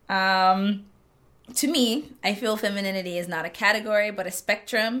like? To me, I feel femininity is not a category, but a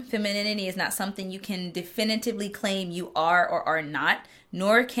spectrum. Femininity is not something you can definitively claim you are or are not,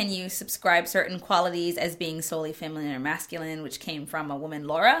 nor can you subscribe certain qualities as being solely feminine or masculine, which came from a woman,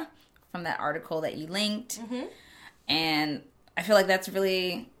 Laura, from that article that you linked. Mm-hmm. And I feel like that's a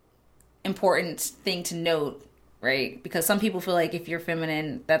really important thing to note, right? Because some people feel like if you're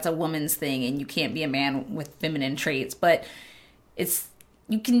feminine, that's a woman's thing and you can't be a man with feminine traits. But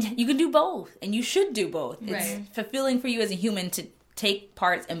you can do both, and you should do both. It's fulfilling for you as a human to take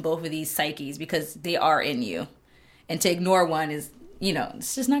parts in both of these psyches because they are in you. And to ignore one is,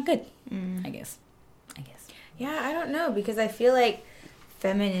 it's just not good, I guess. Yeah, I don't know, because I feel like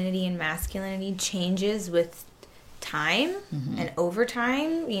femininity and masculinity changes with time and over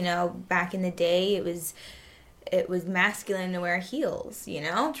time. Back in the day, it was masculine to wear heels,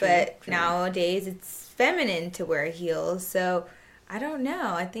 True. Nowadays it's feminine to wear heels. So I don't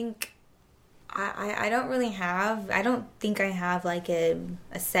know. I think I don't think I have like a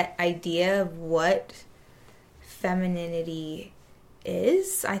set idea of what femininity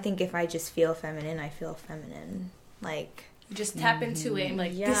is. I think if I just feel feminine, I feel feminine. Like, you just tap into it and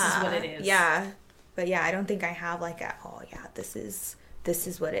this is what it is. Yeah. But yeah, I don't think I have like this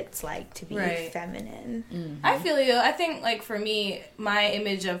is what it's like to be feminine. Mm-hmm. I feel you. I think, like, for me, my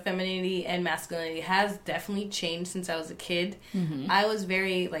image of femininity and masculinity has definitely changed since I was a kid. Mm-hmm. I was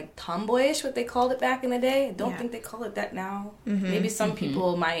very, like, tomboyish, what they called it back in the day. I don't think they call it that now. Mm-hmm. Maybe some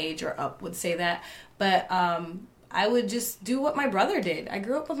people my age or up would say that. But I would just do what my brother did. I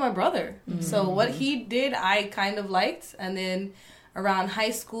grew up with my brother. Mm-hmm. So what he did, I kind of liked. And then around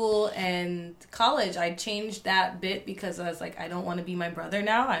high school and college, I changed that bit because I was like, I don't want to be my brother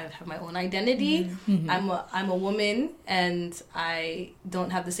now. I have my own identity. Mm-hmm. I'm a woman, and I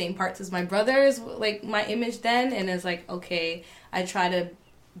don't have the same parts as my brothers, like my image then. And it's like, okay, I try to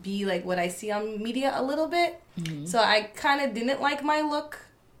be like what I see on media a little bit. Mm-hmm. So I kind of didn't like my look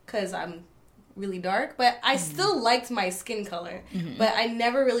because I'm really dark, but I still liked my skin color. Mm-hmm. But I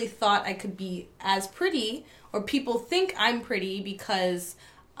never really thought I could be as pretty, or people think I'm pretty because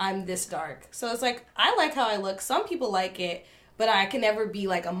I'm this dark. So it's like, I like how I look. Some people like it, but I can never be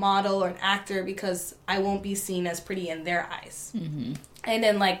like a model or an actor because I won't be seen as pretty in their eyes. Mm-hmm. And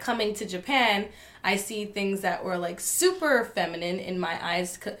then, like, coming to Japan, I see things that were like super feminine in my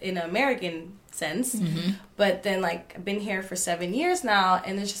eyes in an American sense. Mm-hmm. But then, like, I've been here for 7 years now,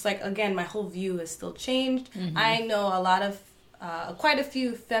 and it's just like, again, my whole view has still changed. Mm-hmm. I know a lot of quite a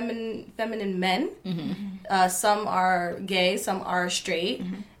few feminine men. Mm-hmm. Some are gay, some are straight.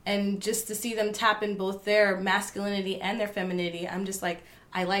 Mm-hmm. And just to see them tap in both their masculinity and their femininity, I'm just like,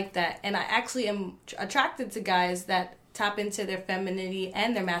 I like that. And I actually am attracted to guys that tap into their femininity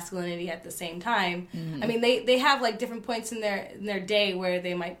and their masculinity at the same time. Mm-hmm. I mean, they have like different points in their day where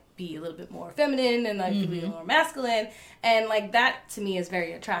they might be a little bit more feminine and like be a little more masculine, and like that to me is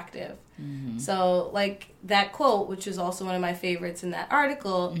very attractive. Mm-hmm. So like that quote, which is also one of my favorites in that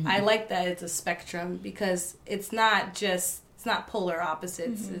article, I like that it's a spectrum because it's not polar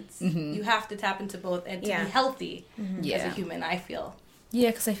opposites. Mm-hmm. It's you have to tap into both and to be healthy as a human, I feel.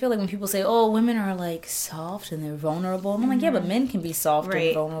 Yeah, because I feel like when people say, oh, women are, like, soft and they're vulnerable, I'm like, yeah, but men can be soft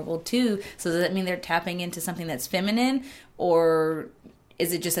and vulnerable, too. So does that mean they're tapping into something that's feminine? Or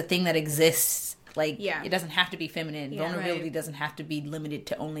is it just a thing that exists? Like, it doesn't have to be feminine. Yeah, vulnerability doesn't have to be limited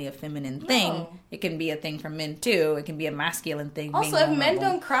to only a feminine thing. No. It can be a thing for men, too. It can be a masculine thing. Also, if men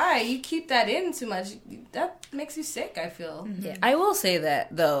don't cry, you keep that in too much, that makes you sick, I feel. Mm-hmm. Yeah. I will say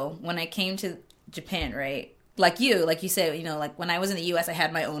that, though, when I came to Japan, right, like you said, you know, like when I was in the U.S., I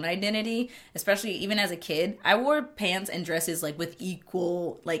had my own identity, especially even as a kid. I wore pants and dresses like with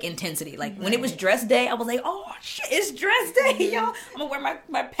equal like intensity. Like when it was dress day, I was like, oh shit, it's dress day, y'all. I'm gonna wear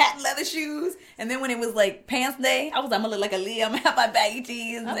my patent leather shoes. And then when it was like pants day, I'm gonna look like a Leo. I'm gonna have my baggy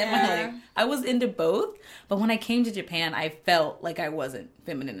tees. And I was into both. But when I came to Japan, I felt like I wasn't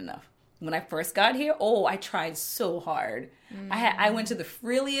feminine enough. When I first got here, I tried so hard. I went to the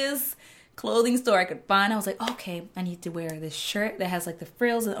frilliest clothing store I could find. I was like, okay, I need to wear this shirt that has like the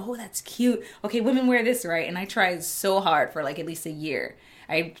frills, and that's cute. Okay, women wear this, right? And I tried so hard for like at least a year.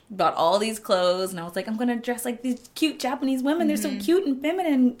 I bought all these clothes, and I was like, I'm gonna dress like these cute Japanese women. They're so cute and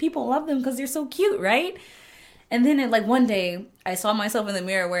feminine. People love them because they're so cute, right? And then like one day, I saw myself in the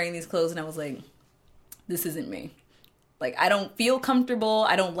mirror wearing these clothes, and I was like, this isn't me. Like, I don't feel comfortable.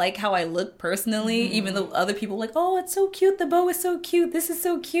 I don't like how I look personally, even though other people were like, oh, it's so cute. The bow is so cute. This is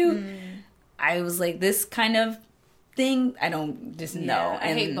so cute. I was like, this kind of thing, I don't just know.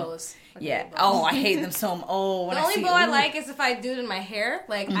 I hate bows. Yeah. Oh, I hate them so much. Oh, the only bow I like is if I do it in my hair.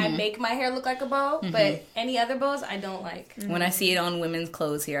 Like, I make my hair look like a bow, but any other bows, I don't like. When I see it on women's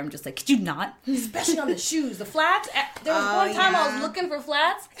clothes here, I'm just like, could you not? Especially on the shoes. The flats. There was one time I was looking for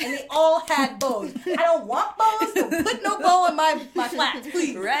flats, and they all had bows. I don't want bows, so put no bow on my flats,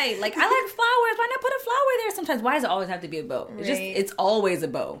 please. Right. Like, I like flowers. Why not put a flower there sometimes? Why does it always have to be a bow? It's just, it's always a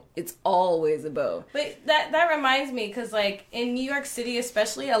bow. It's always a bow. But that reminds me, because, like, in New York City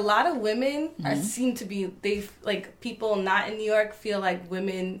especially, a lot of women seem to be, people not in New York feel like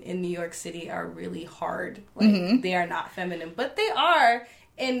women in New York City are really hard. Like, they are not feminine. But they are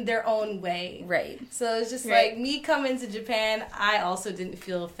in their own way. Right. So it's just like, me coming to Japan, I also didn't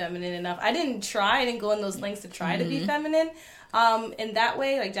feel feminine enough. I didn't go in those lengths to try to be feminine in that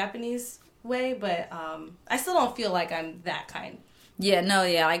way, like Japanese way. But I still don't feel like I'm that kind. Yeah, no,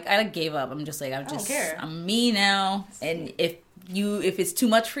 yeah, I gave up. I'm just like, I don't care. I'm me now. And if it's too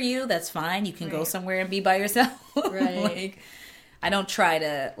much for you, that's fine. You can go somewhere and be by yourself. Right. Like, I don't try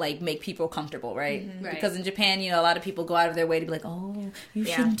to like make people comfortable, right? Because in Japan, you know, a lot of people go out of their way to be like, oh, you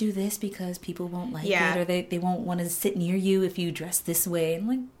shouldn't do this because people won't like it, or they won't want to sit near you if you dress this way. And I'm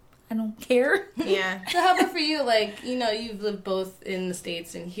like, I don't care. Yeah. So how about for you? Like, you know, you've lived both in the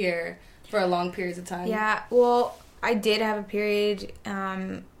States and here for a long periods of time. Yeah. Well, I did have a period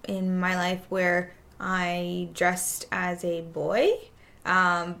in my life where I dressed as a boy,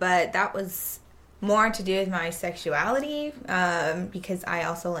 but that was more to do with my sexuality, because I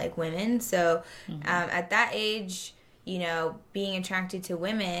also like women. So at that age, you know, being attracted to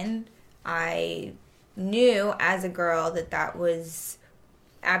women, I knew as a girl that was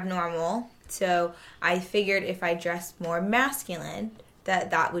abnormal. So I figured if I dressed more masculine,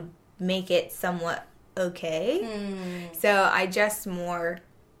 that would make it somewhat okay. So I dressed more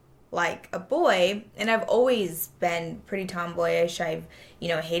like a boy, and I've always been pretty tomboyish. I've, you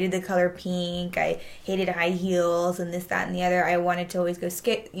know, hated the color pink. I hated high heels and this, that, and the other. I wanted to always go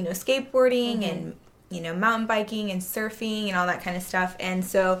skateboarding and, you know, mountain biking and surfing and all that kind of stuff. And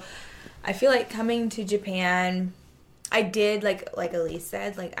so I feel like coming to Japan, I did, like Elise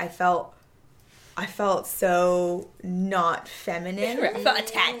said, like I felt so not feminine. I felt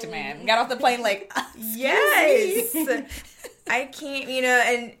attacked, man. Got off the plane like, yes. I can't, you know,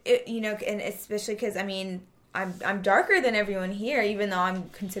 and it, you know, and especially because I mean, I'm darker than everyone here, even though I'm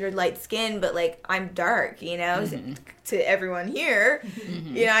considered light skinned, but like I'm dark, you know, to everyone here.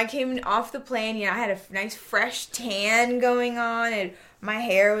 You know, I came off the plane, you know, I had a nice fresh tan going on, and my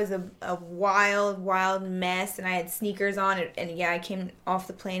hair was a wild mess, and I had sneakers on, and yeah, I came off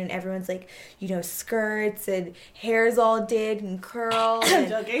the plane, and everyone's like, you know, skirts and hair's all did and curled,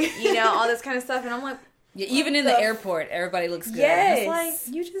 and you know, all this kind of stuff, and I'm like, yeah, even in the airport, everybody looks good. Yes. It's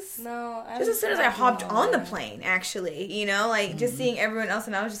like, you just... No. Just as soon as I hopped on the plane, actually, you know, like, just seeing everyone else,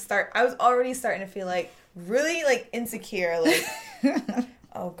 and I was already starting to feel, like, really, like, insecure, like,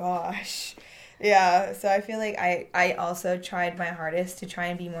 oh, gosh. Yeah, so I feel like I also tried my hardest to try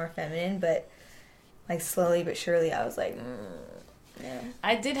and be more feminine, but, like, slowly but surely, I was like, yeah.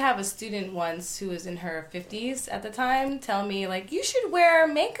 I did have a student once who was in her 50s at the time tell me, like, you should wear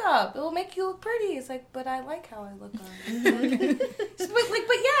makeup. It will make you look pretty. It's like, but I like how I look on it. She's like,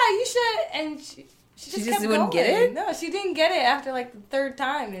 but yeah, you should. And she just kept wouldn't going. get it? No, she didn't get it after, like, the third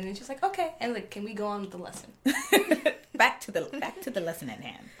time. And then she's like, okay. And, like, can we go on with the lesson? Back to the lesson at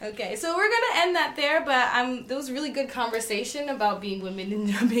hand. Okay, so we're gonna end that there, but there was a really good conversation about being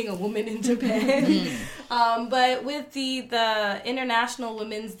a woman in Japan. But with the International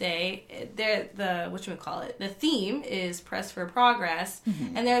Women's Day, the theme is Press for Progress,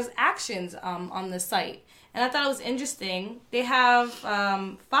 and there's actions on the site. and I thought it was interesting. They have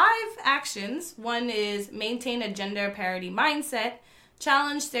 5 actions. One is maintain a gender parity mindset,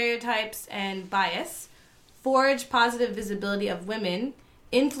 challenge stereotypes and bias, forge positive visibility of women,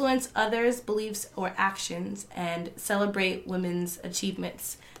 influence others' beliefs or actions, and celebrate women's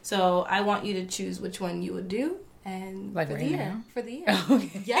achievements. So I want you to choose which one you would do, and like for right the year. now? For the year.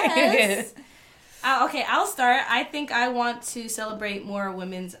 Okay. Yes. Okay, I'll start. I think I want to celebrate more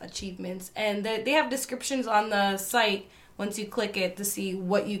women's achievements. And they have descriptions on the site once you click it to see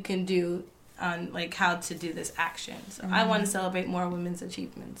what you can do on, like, how to do this action. So I want to celebrate more women's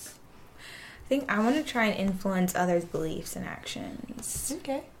achievements. I think I want to try and influence others' beliefs and actions.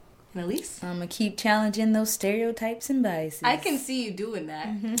 Okay. And Elise? I'm going to keep challenging those stereotypes and biases. I can see you doing that.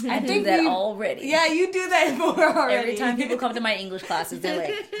 I do that already. Yeah, you do that more already. Every time people come to my English classes, they're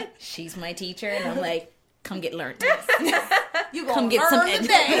like, she's my teacher. And I'm like, come get learned. You Come get some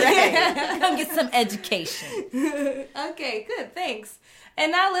Come get some education. Okay, good. Thanks.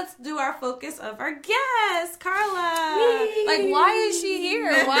 And now let's do our focus of our guest, Carla. Whee! Like, why is she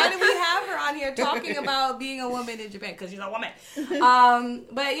here? Why do we have her on here talking about being a woman in Japan? Because she's a woman.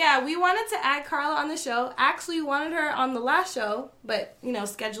 But yeah, we wanted to add Carla on the show. Actually, we wanted her on the last show, but, you know,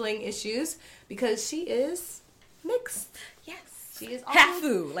 scheduling issues, because she is mixed. Yes. She is also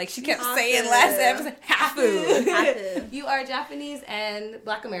Hafu. Like she kept Hafu. saying last episode. Hafu. You are Japanese and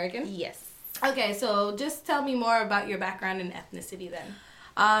Black American. Yes. Okay, so just tell me more about your background and ethnicity then.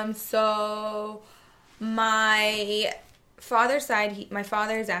 So my father's side, my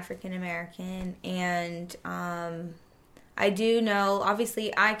father is African American, and I do know,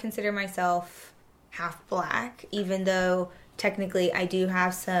 obviously, I consider myself half black, even though technically I do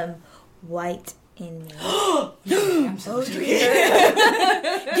have some white in me. I'm so sorry.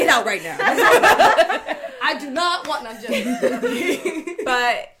 Get out right now. I do not want no joke.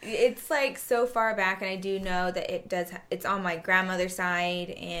 But it's like so far back, and I do know that it's on my grandmother's side,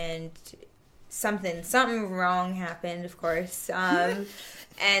 and something wrong happened, of course, and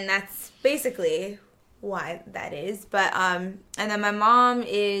that's basically why that is. But and then my mom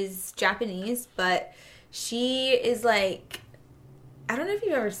is Japanese, but she is like, I don't know if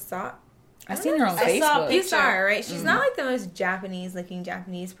you ever saw. I seen her on I saw a Facebook. You saw picture. her, right? She's not like the most Japanese-looking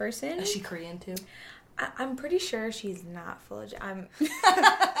Japanese person. Is she Korean too? I'm pretty sure she's not full of. I'm pretty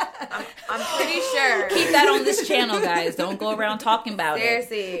sure. Keep that on this channel, guys. Don't go around talking about it.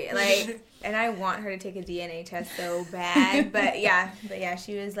 Seriously, like, and I want her to take a DNA test so bad. But yeah,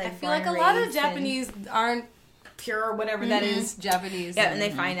 she was like. I feel like a lot of Japanese aren't pure, whatever that is, Japanese. Yeah, and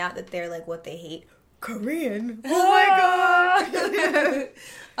they find out that they're like what they hate. Korean. Oh my god.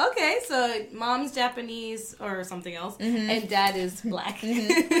 Okay, so mom's Japanese or something else, and dad is black.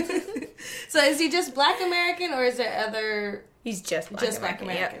 So is he just Black American, or is there other? He's just Black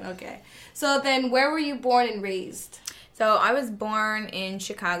American. Yep. Okay. So then, where were you born and raised? So I was born in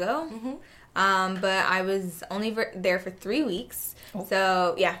Chicago, but I was only there for 3 weeks. Oh.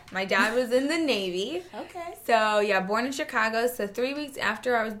 So yeah, my dad was in the Navy. Okay. So yeah, born in Chicago. So 3 weeks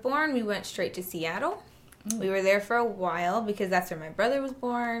after I was born, we went straight to Seattle. We were there for a while because that's where my brother was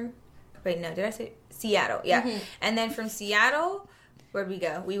born. Wait, no, did I say Seattle? Yeah. And then from Seattle, where'd we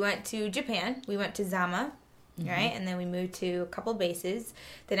go? We went to Japan. We went to Zama, right? And then we moved to a couple bases.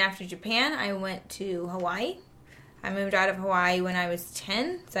 Then after Japan, I went to Hawaii. I moved out of Hawaii when I was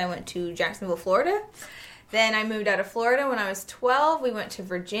 10, so I went to Jacksonville, Florida. Then I moved out of Florida when I was 12. We went to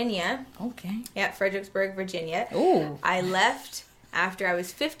Virginia. Okay. Yeah, Fredericksburg, Virginia. Ooh. I left after I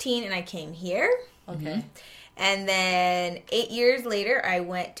was 15 and I came here. Okay. And then 8 years later, I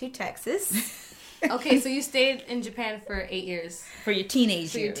went to Texas. Okay, so you stayed in Japan for 8 years. For your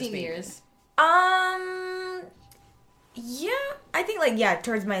teenage For years. your teen baby. years. Yeah, I think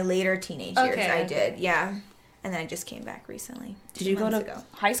towards my later teenage years, Okay, I okay. did. Yeah, and then I just came back recently. Did you go to ago.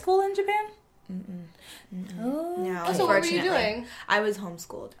 high school in Japan? No, Oh, so what were you unfortunately. doing? I was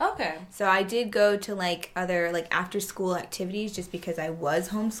homeschooled. Okay. So I did go to other after school activities just because I was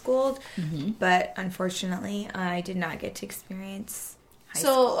homeschooled. But unfortunately, I did not get to experience high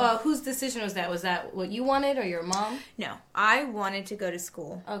school. So whose decision was that? Was that what you wanted or your mom? No, I wanted to go to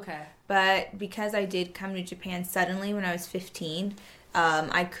school. Okay. But because I did come to Japan suddenly when I was 15,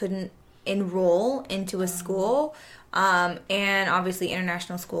 I couldn't enroll into a school. And obviously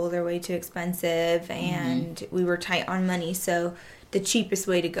international schools are way too expensive and we were tight on money. So the cheapest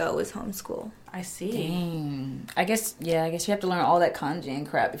way to go was homeschool. I see. Dang. I guess you have to learn all that kanji and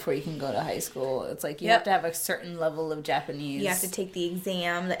crap before you can go to high school. It's like you have to have a certain level of Japanese. You have to take the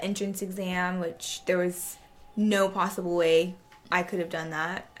exam, the entrance exam, which there was no possible way I could have done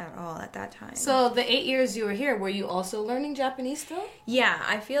that at all at that time. So the 8 years you were here, were you also learning Japanese still? Yeah,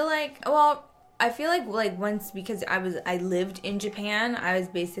 I feel like, I feel like once, because I lived in Japan, I was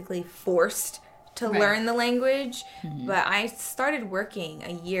basically forced to learn the language. But I started working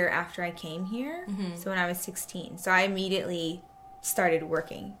a year after I came here. So when I was 16. So I immediately started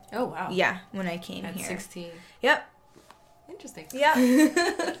working. Oh, wow. Yeah, when I came At here. 16. Yep. Interesting.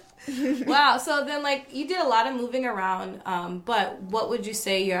 Yeah. Wow. So then, like, you did a lot of moving around, but what would you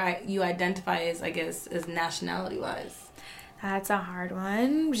say you identify as, I guess, as nationality-wise? That's a hard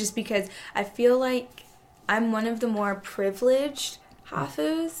one, just because I feel like I'm one of the more privileged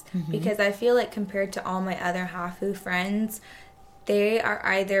Hafus, because I feel like compared to all my other Hafu friends, they are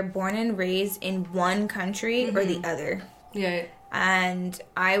either born and raised in one country or the other. Yeah. And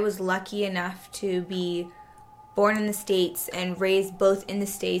I was lucky enough to be born in the States and raised both in the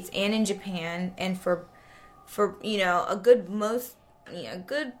States and in Japan, and for a good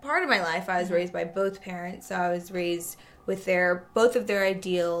part of my life I was raised by both parents. So I was raised with both of their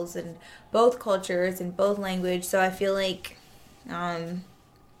ideals and both cultures and both language. So I feel like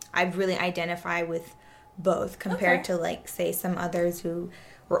I really identify with both compared to, like, say, some others who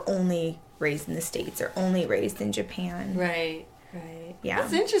were only raised in the States or only raised in Japan. Right. Yeah.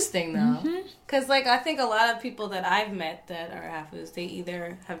 That's interesting, though. Because, like, I think a lot of people that I've met that are Hafus, they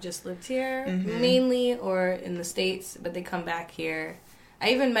either have just lived here, mainly, or in the States, but they come back here. I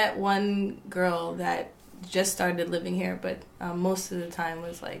even met one girl that just started living here, but most of the time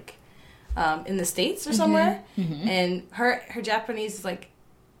was, like, in the States or somewhere. And her Japanese is, like,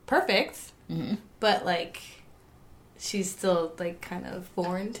 perfect, but, like, she's still, like, kind of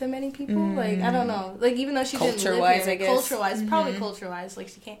foreign to many people. Like, I don't know. Like, even though she didn't live Culture-wise, here, I guess. Culture-wise, probably culture-wise. Like,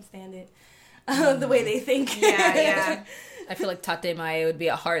 she can't stand it the way they think. Yeah. I feel like tate mae would be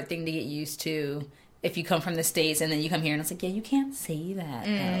a hard thing to get used to if you come from the States and then you come here and it's like, yeah, you can't say that.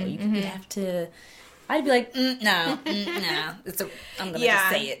 No, you have to... I'd be like, no. I'm going to just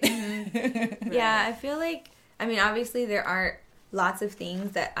say it. Yeah, I feel like, I mean, obviously there are lots of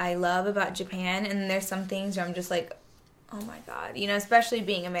things that I love about Japan, and there's some things where I'm just like, oh my god, especially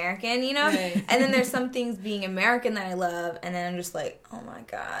being American, Right. And then there's some things being American that I love, and then I'm just like, oh my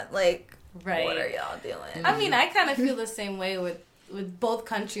god, like, Right. what are y'all doing? I mean, I kind of feel the same way with both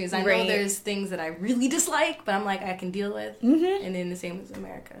countries. I know there's things that I really dislike, but I'm like, I can deal with. And then the same with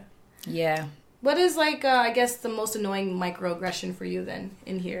America. Yeah. What is, like, I guess, the most annoying microaggression for you then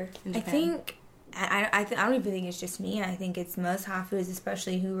in here in I Japan? think, I don't even think it's just me. I think it's most Hafus,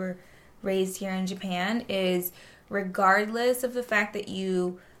 especially who were raised here in Japan, is regardless of the fact that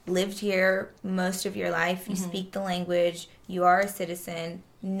you lived here most of your life, you speak the language, you are a citizen,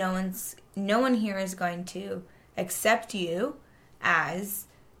 no one here is going to accept you as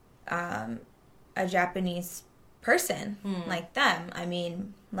a Japanese person like them. I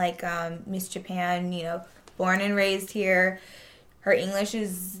mean, like Miss Japan, born and raised here, her English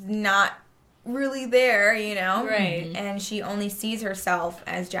is not really there, Right. and she only sees herself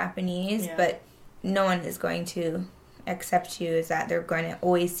as Japanese, but no one is going to accept you as that. They're going to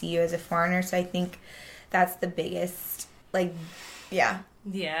always see you as a foreigner. So I think that's the biggest, like, yeah.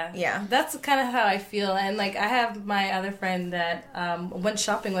 That's kind of how I feel. And, like, I have my other friend that went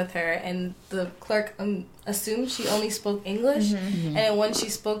shopping with her, and the clerk assumed she only spoke English. And then when she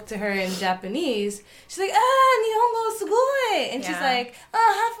spoke to her in Japanese, she's like, nihongo sugoi, and she's like,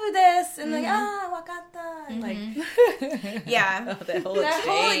 hafu desu, and like, wakata, and like, Yeah. That whole that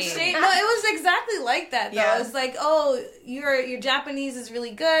whole exchange. No, it was exactly like that, though. Yeah. It's like, oh, your Japanese is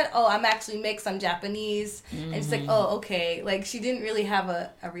really good. Oh, I'm actually mixed. I'm Japanese. And it's like, oh, okay. Like, she didn't really have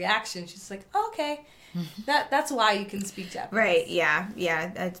a reaction. She's like, oh, okay. That's why you can speak Japanese. Right, yeah.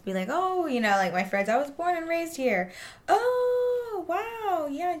 I'd be like, oh, like my friends, I was born and raised here. Oh, wow,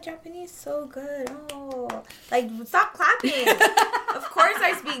 yeah, Japanese so good. Oh, like, stop clapping. Of course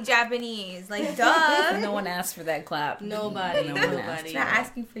I speak Japanese. Like, duh. No one asked for that clap. Nobody. No one asked. Nobody. It's not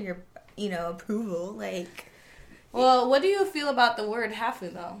asking for your, approval. Like, Well, what do you feel about the word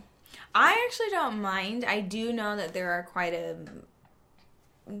hafu, though? I actually don't mind. I do know that there are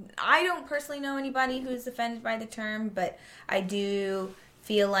I don't personally know anybody who's offended by the term, but I do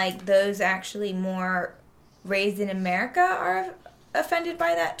feel like those actually more raised in America are offended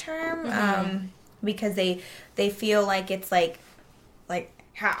by that term, because they feel like it's like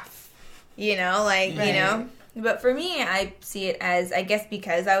half, But for me, I see it as, I guess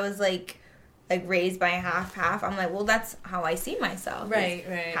because I was like raised by half, I'm like, well, that's how I see myself. Right.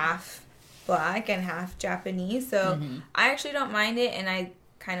 Half Black and half Japanese, so I actually don't mind it, and I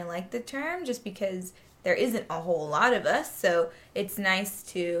kind of like the term just because there isn't a whole lot of us, so it's nice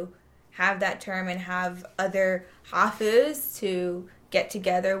to have that term and have other hafus to get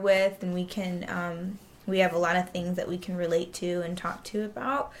together with, and we can we have a lot of things that we can relate to and talk to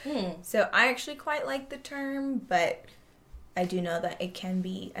about. So I actually quite like the term, but I do know that it can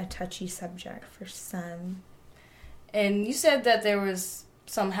be a touchy subject for some. And you said that there was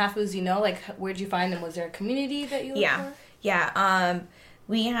some Hafus, like, where'd you find them? Was there a community that you looked for? Yeah.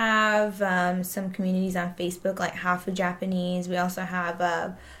 We have some communities on Facebook, like Hafu Japanese. We also have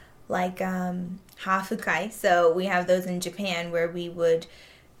Hafukai. So we have those in Japan where we would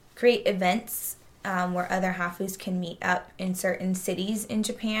create events where other Hafus can meet up in certain cities in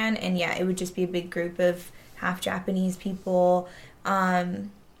Japan. And yeah, it would just be a big group of half Japanese people. And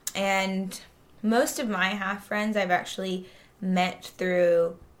most of my half friends I've actually met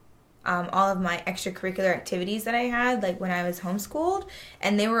through all of my extracurricular activities that I had, like when I was homeschooled,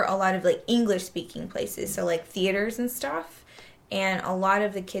 and they were a lot of like English speaking places, so like theaters and stuff, and a lot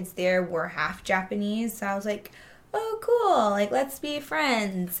of the kids there were half Japanese, so I was like, oh cool, like let's be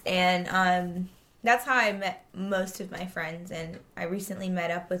friends. And that's how I met most of my friends. And I recently met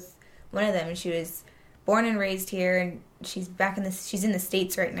up with one of them, and she was born and raised here, and she's in the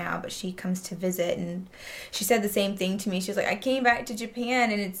States right now, but she comes to visit, and she said the same thing to me. She was like, I came back to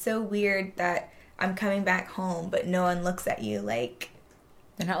Japan, and it's so weird that I'm coming back home, but no one looks at you like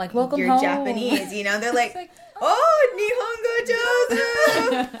they're not like, welcome you're home. Japanese, They're like, oh,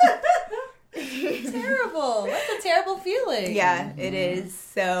 Nihongo Joseph. Terrible. That's a terrible feeling. Yeah, it is.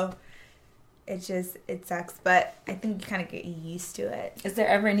 So it sucks, but I think you kind of get used to it. Is there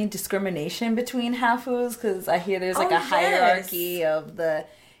ever any discrimination between Hafus? Because I hear there's like Oh, a hierarchy of the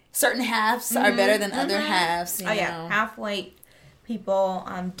certain halves are better than other halves. You know? Yeah, half white people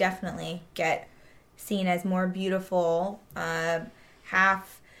definitely get seen as more beautiful.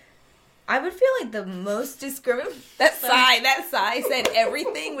 Half, I would feel like the most discriminatory. That sigh said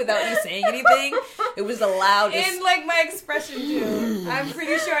everything without you saying anything. It was the loudest. And like my expression too. I'm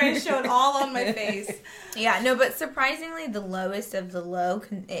pretty sure it showed all on my face. Yeah, no, but surprisingly, the lowest of the low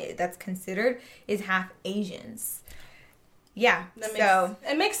that's considered is half Asians. Yeah,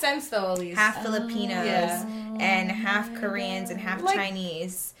 it makes sense though, at least. Half Filipinos and half Koreans and half Like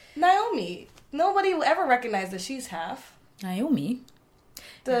Chinese. Naomi. Nobody will ever recognize that she's half. Naomi.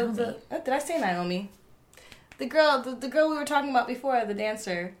 Did I say Naomi? The girl we were talking about before, the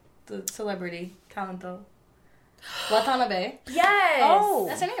dancer, the celebrity, talento. Watanabe. Yes. Oh,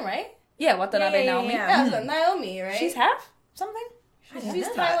 that's her name, right? Yeah, Watanabe Naomi. Yeah, so Naomi, right? She's half something? She's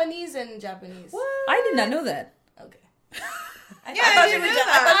Taiwanese and Japanese. What? I did not know that. Okay. I thought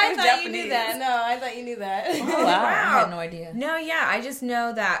you knew that. No, I thought you knew that. Oh, wow. I had no idea. No, yeah, I just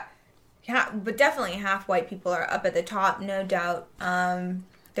know that, but definitely half white people are up at the top, no doubt.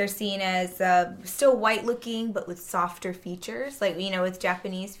 They're seen as still white looking, but with softer features, like, with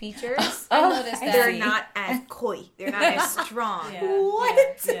Japanese features. I noticed that. They're not as koi. They're not as strong. Yeah.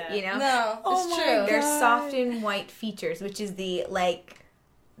 What? Yeah. No, it's true. They're soft and white features, which is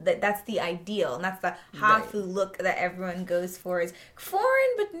that's the ideal, and that's the hafu look that everyone goes for. Is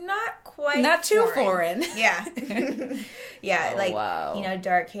foreign, but not quite. Not too foreign. Yeah. Yeah, Oh, wow.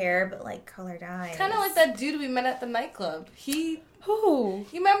 Dark hair, but colored eyes. Kind of like that dude we met at the nightclub. Who?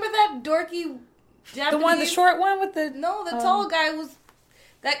 You remember that dorky Japanese? The short one with the... No, the tall guy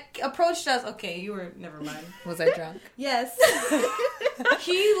that approached us. Okay, you were... Never mind. Was I drunk? Yes.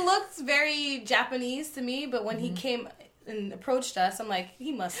 He looks very Japanese to me, but when he came and approached us, I'm like,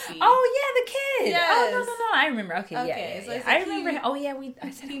 he must be. Oh, yeah, the kid. Yes. Oh, no. I remember. Okay, Okay, yeah. so it's I like remember.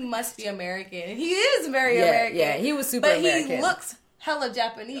 I said he must be American. And he is very American. Yeah, he was super but American. But he looks hella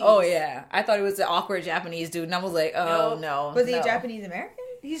Japanese. Oh, yeah. I thought he was an awkward Japanese dude, and I was like, oh, no. Was he Japanese American?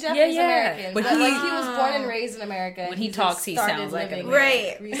 He's Japanese American, But but he was born and raised in America. When he talks, he sounds like an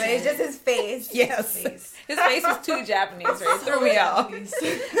Right, but it's just his face. Yes. His face was too Japanese, right? It threw me off.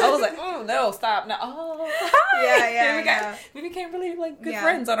 I was like, oh, no, stop. No. Oh, hi. Yeah. We became really, good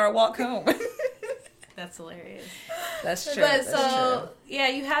friends on our walk home. That's hilarious. That's true. But yeah,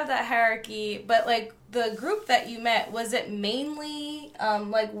 you have that hierarchy, but, the group that you met, was it mainly,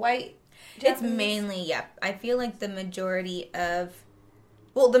 white Japanese? It's mainly, I feel like the majority of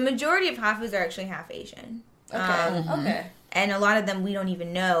Hafus are actually half Asian. Okay. Okay. And a lot of them we don't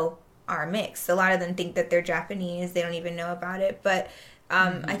even know are mixed. A lot of them think that they're Japanese. They don't even know about it. But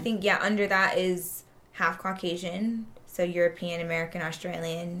I think, under that is half Caucasian. So European, American,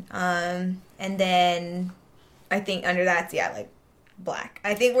 Australian. And then I think under that's, black.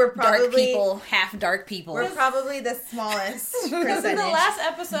 I think we're probably... Dark people, half dark people. We're probably the smallest Because in percentage. the last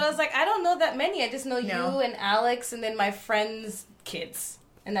episode, I was like, I don't know that many. I just know you and Alex and then my friends' kids.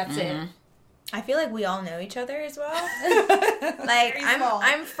 And that's it. I feel like we all know each other as well. Like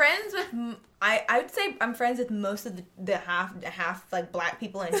I'm friends with I would say I'm friends with most of the half like black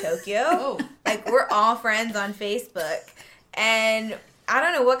people in Tokyo. Oh. Like we're all friends on Facebook, and I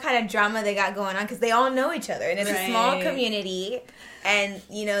don't know what kind of drama they got going on because they all know each other, and it's a small community. And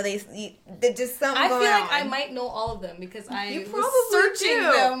they're just something. I feel going like on. I might know all of them because I was probably searching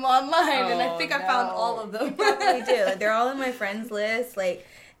do. them online, and I Oh, think I found all of them. Probably do. They're all on my friends list,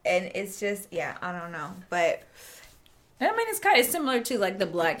 and it's just I don't know, but I mean, it's kind of similar to like the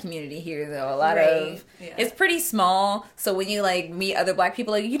black community here, though. A lot Right. of it's pretty small. So when you like meet other black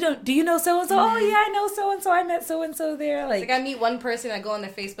people, like do you know so and so? Oh yeah, I know so and so. I met so and so there. Like I meet one person, I go on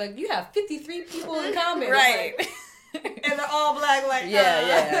their Facebook. You have 53 people in common, right. Like, and they're all black. Like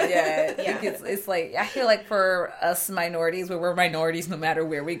Yeah. It's like I feel like for us minorities, where we're minorities, no matter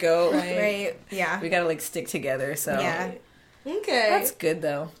where we go, right, yeah, we gotta like stick together. So yeah. Okay. that's good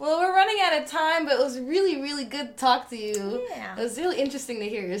though. Well, we're running out of time, but it was really, really good to talk to you. Yeah. It was really interesting to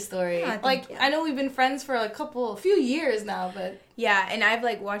hear your story. Oh, thank you. I know we've been friends for a few years now, but Yeah, and I've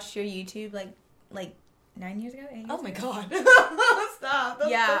like watched your YouTube like 9 years ago. 8 years oh my ago? god, stop! Don't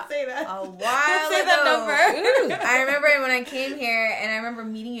say that. A while Don't say ago. that number. I remember when I came here, and I remember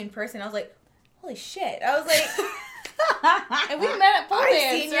meeting you in person. I was like, "Holy shit!" I was like, And we met at pole "I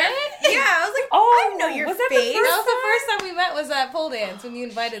dance, seen your right? yeah." I was like, Oh, "I know your was that the face." That was the first time we met. Was at pole dance when you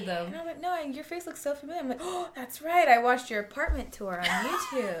invited them. And I was like, "No, your face looks so familiar." I'm like, "Oh, that's right. I watched your apartment tour on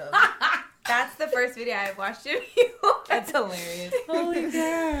YouTube." That's the first video I watched of you. That's hilarious. Holy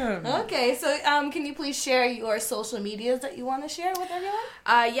damn. Okay, so can you please share your social medias that you want to share with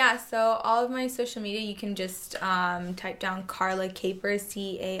everyone? Yeah, so all of my social media, you can just type down Carla Capers,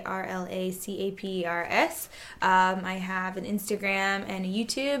 CarlaCapers. I have an Instagram and a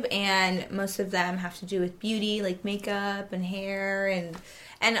YouTube, and most of them have to do with beauty, like makeup and hair,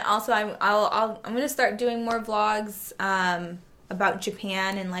 and also I'm gonna start doing more vlogs about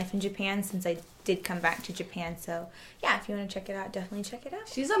Japan and life in Japan since I did come back to Japan. So yeah, if you want to check it out, definitely check it out.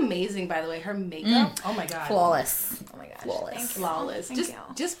 She's amazing, by the way. Her makeup, oh my god, Flawless. Oh my gosh, Flawless. thank you. flawless. Thank you.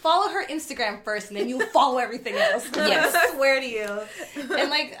 Just follow her Instagram first, and then you'll follow everything else. Yes. I swear to you.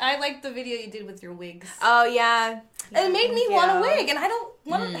 And I liked the video you did with your wigs. Oh yeah. And it made me Thank want a you. wig, and I don't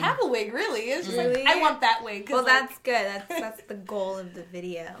want to have a wig, really. It's just Really? like, I want that wig. 'cause, Well, like, that's good. That's the goal of the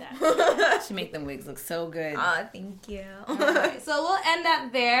video. She make them wigs look so good. Oh, thank you. Alright, so we'll end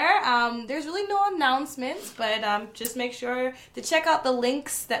that there. There's really no announcements, but just make sure to check out the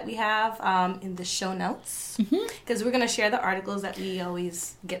links that we have in the show notes, because we're going to share the articles that we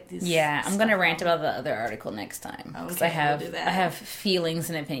always get these. Yeah, I'm gonna stuff rant from. about the other article next time because Okay, I have we'll do that. I have feelings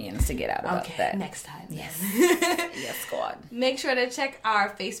and opinions to get out about Okay, that. next time. Yes, yes, squad. Make sure to check our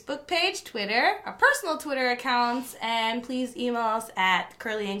Facebook page, Twitter, our personal Twitter accounts, and please email us at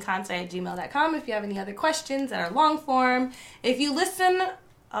curlyandkansai@gmail.com if you have any other questions that are long form. If you listen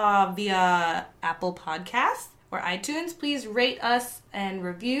via Apple Podcasts or iTunes, please rate us and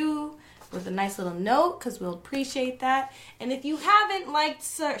review with a nice little note because we'll appreciate that. And if you haven't liked,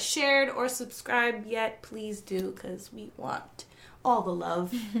 shared, or subscribed yet, please do because we want all the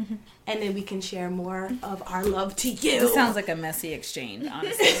love, and then we can share more of our love to you. This sounds like a messy exchange,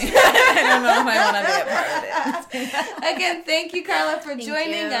 honestly. I don't know if I want to be a part of it. Again, thank you, Carla, for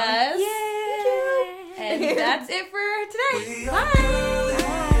joining you. us. Yay! And that's it for today. We are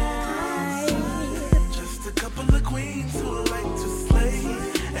Bye. Just a couple of queens who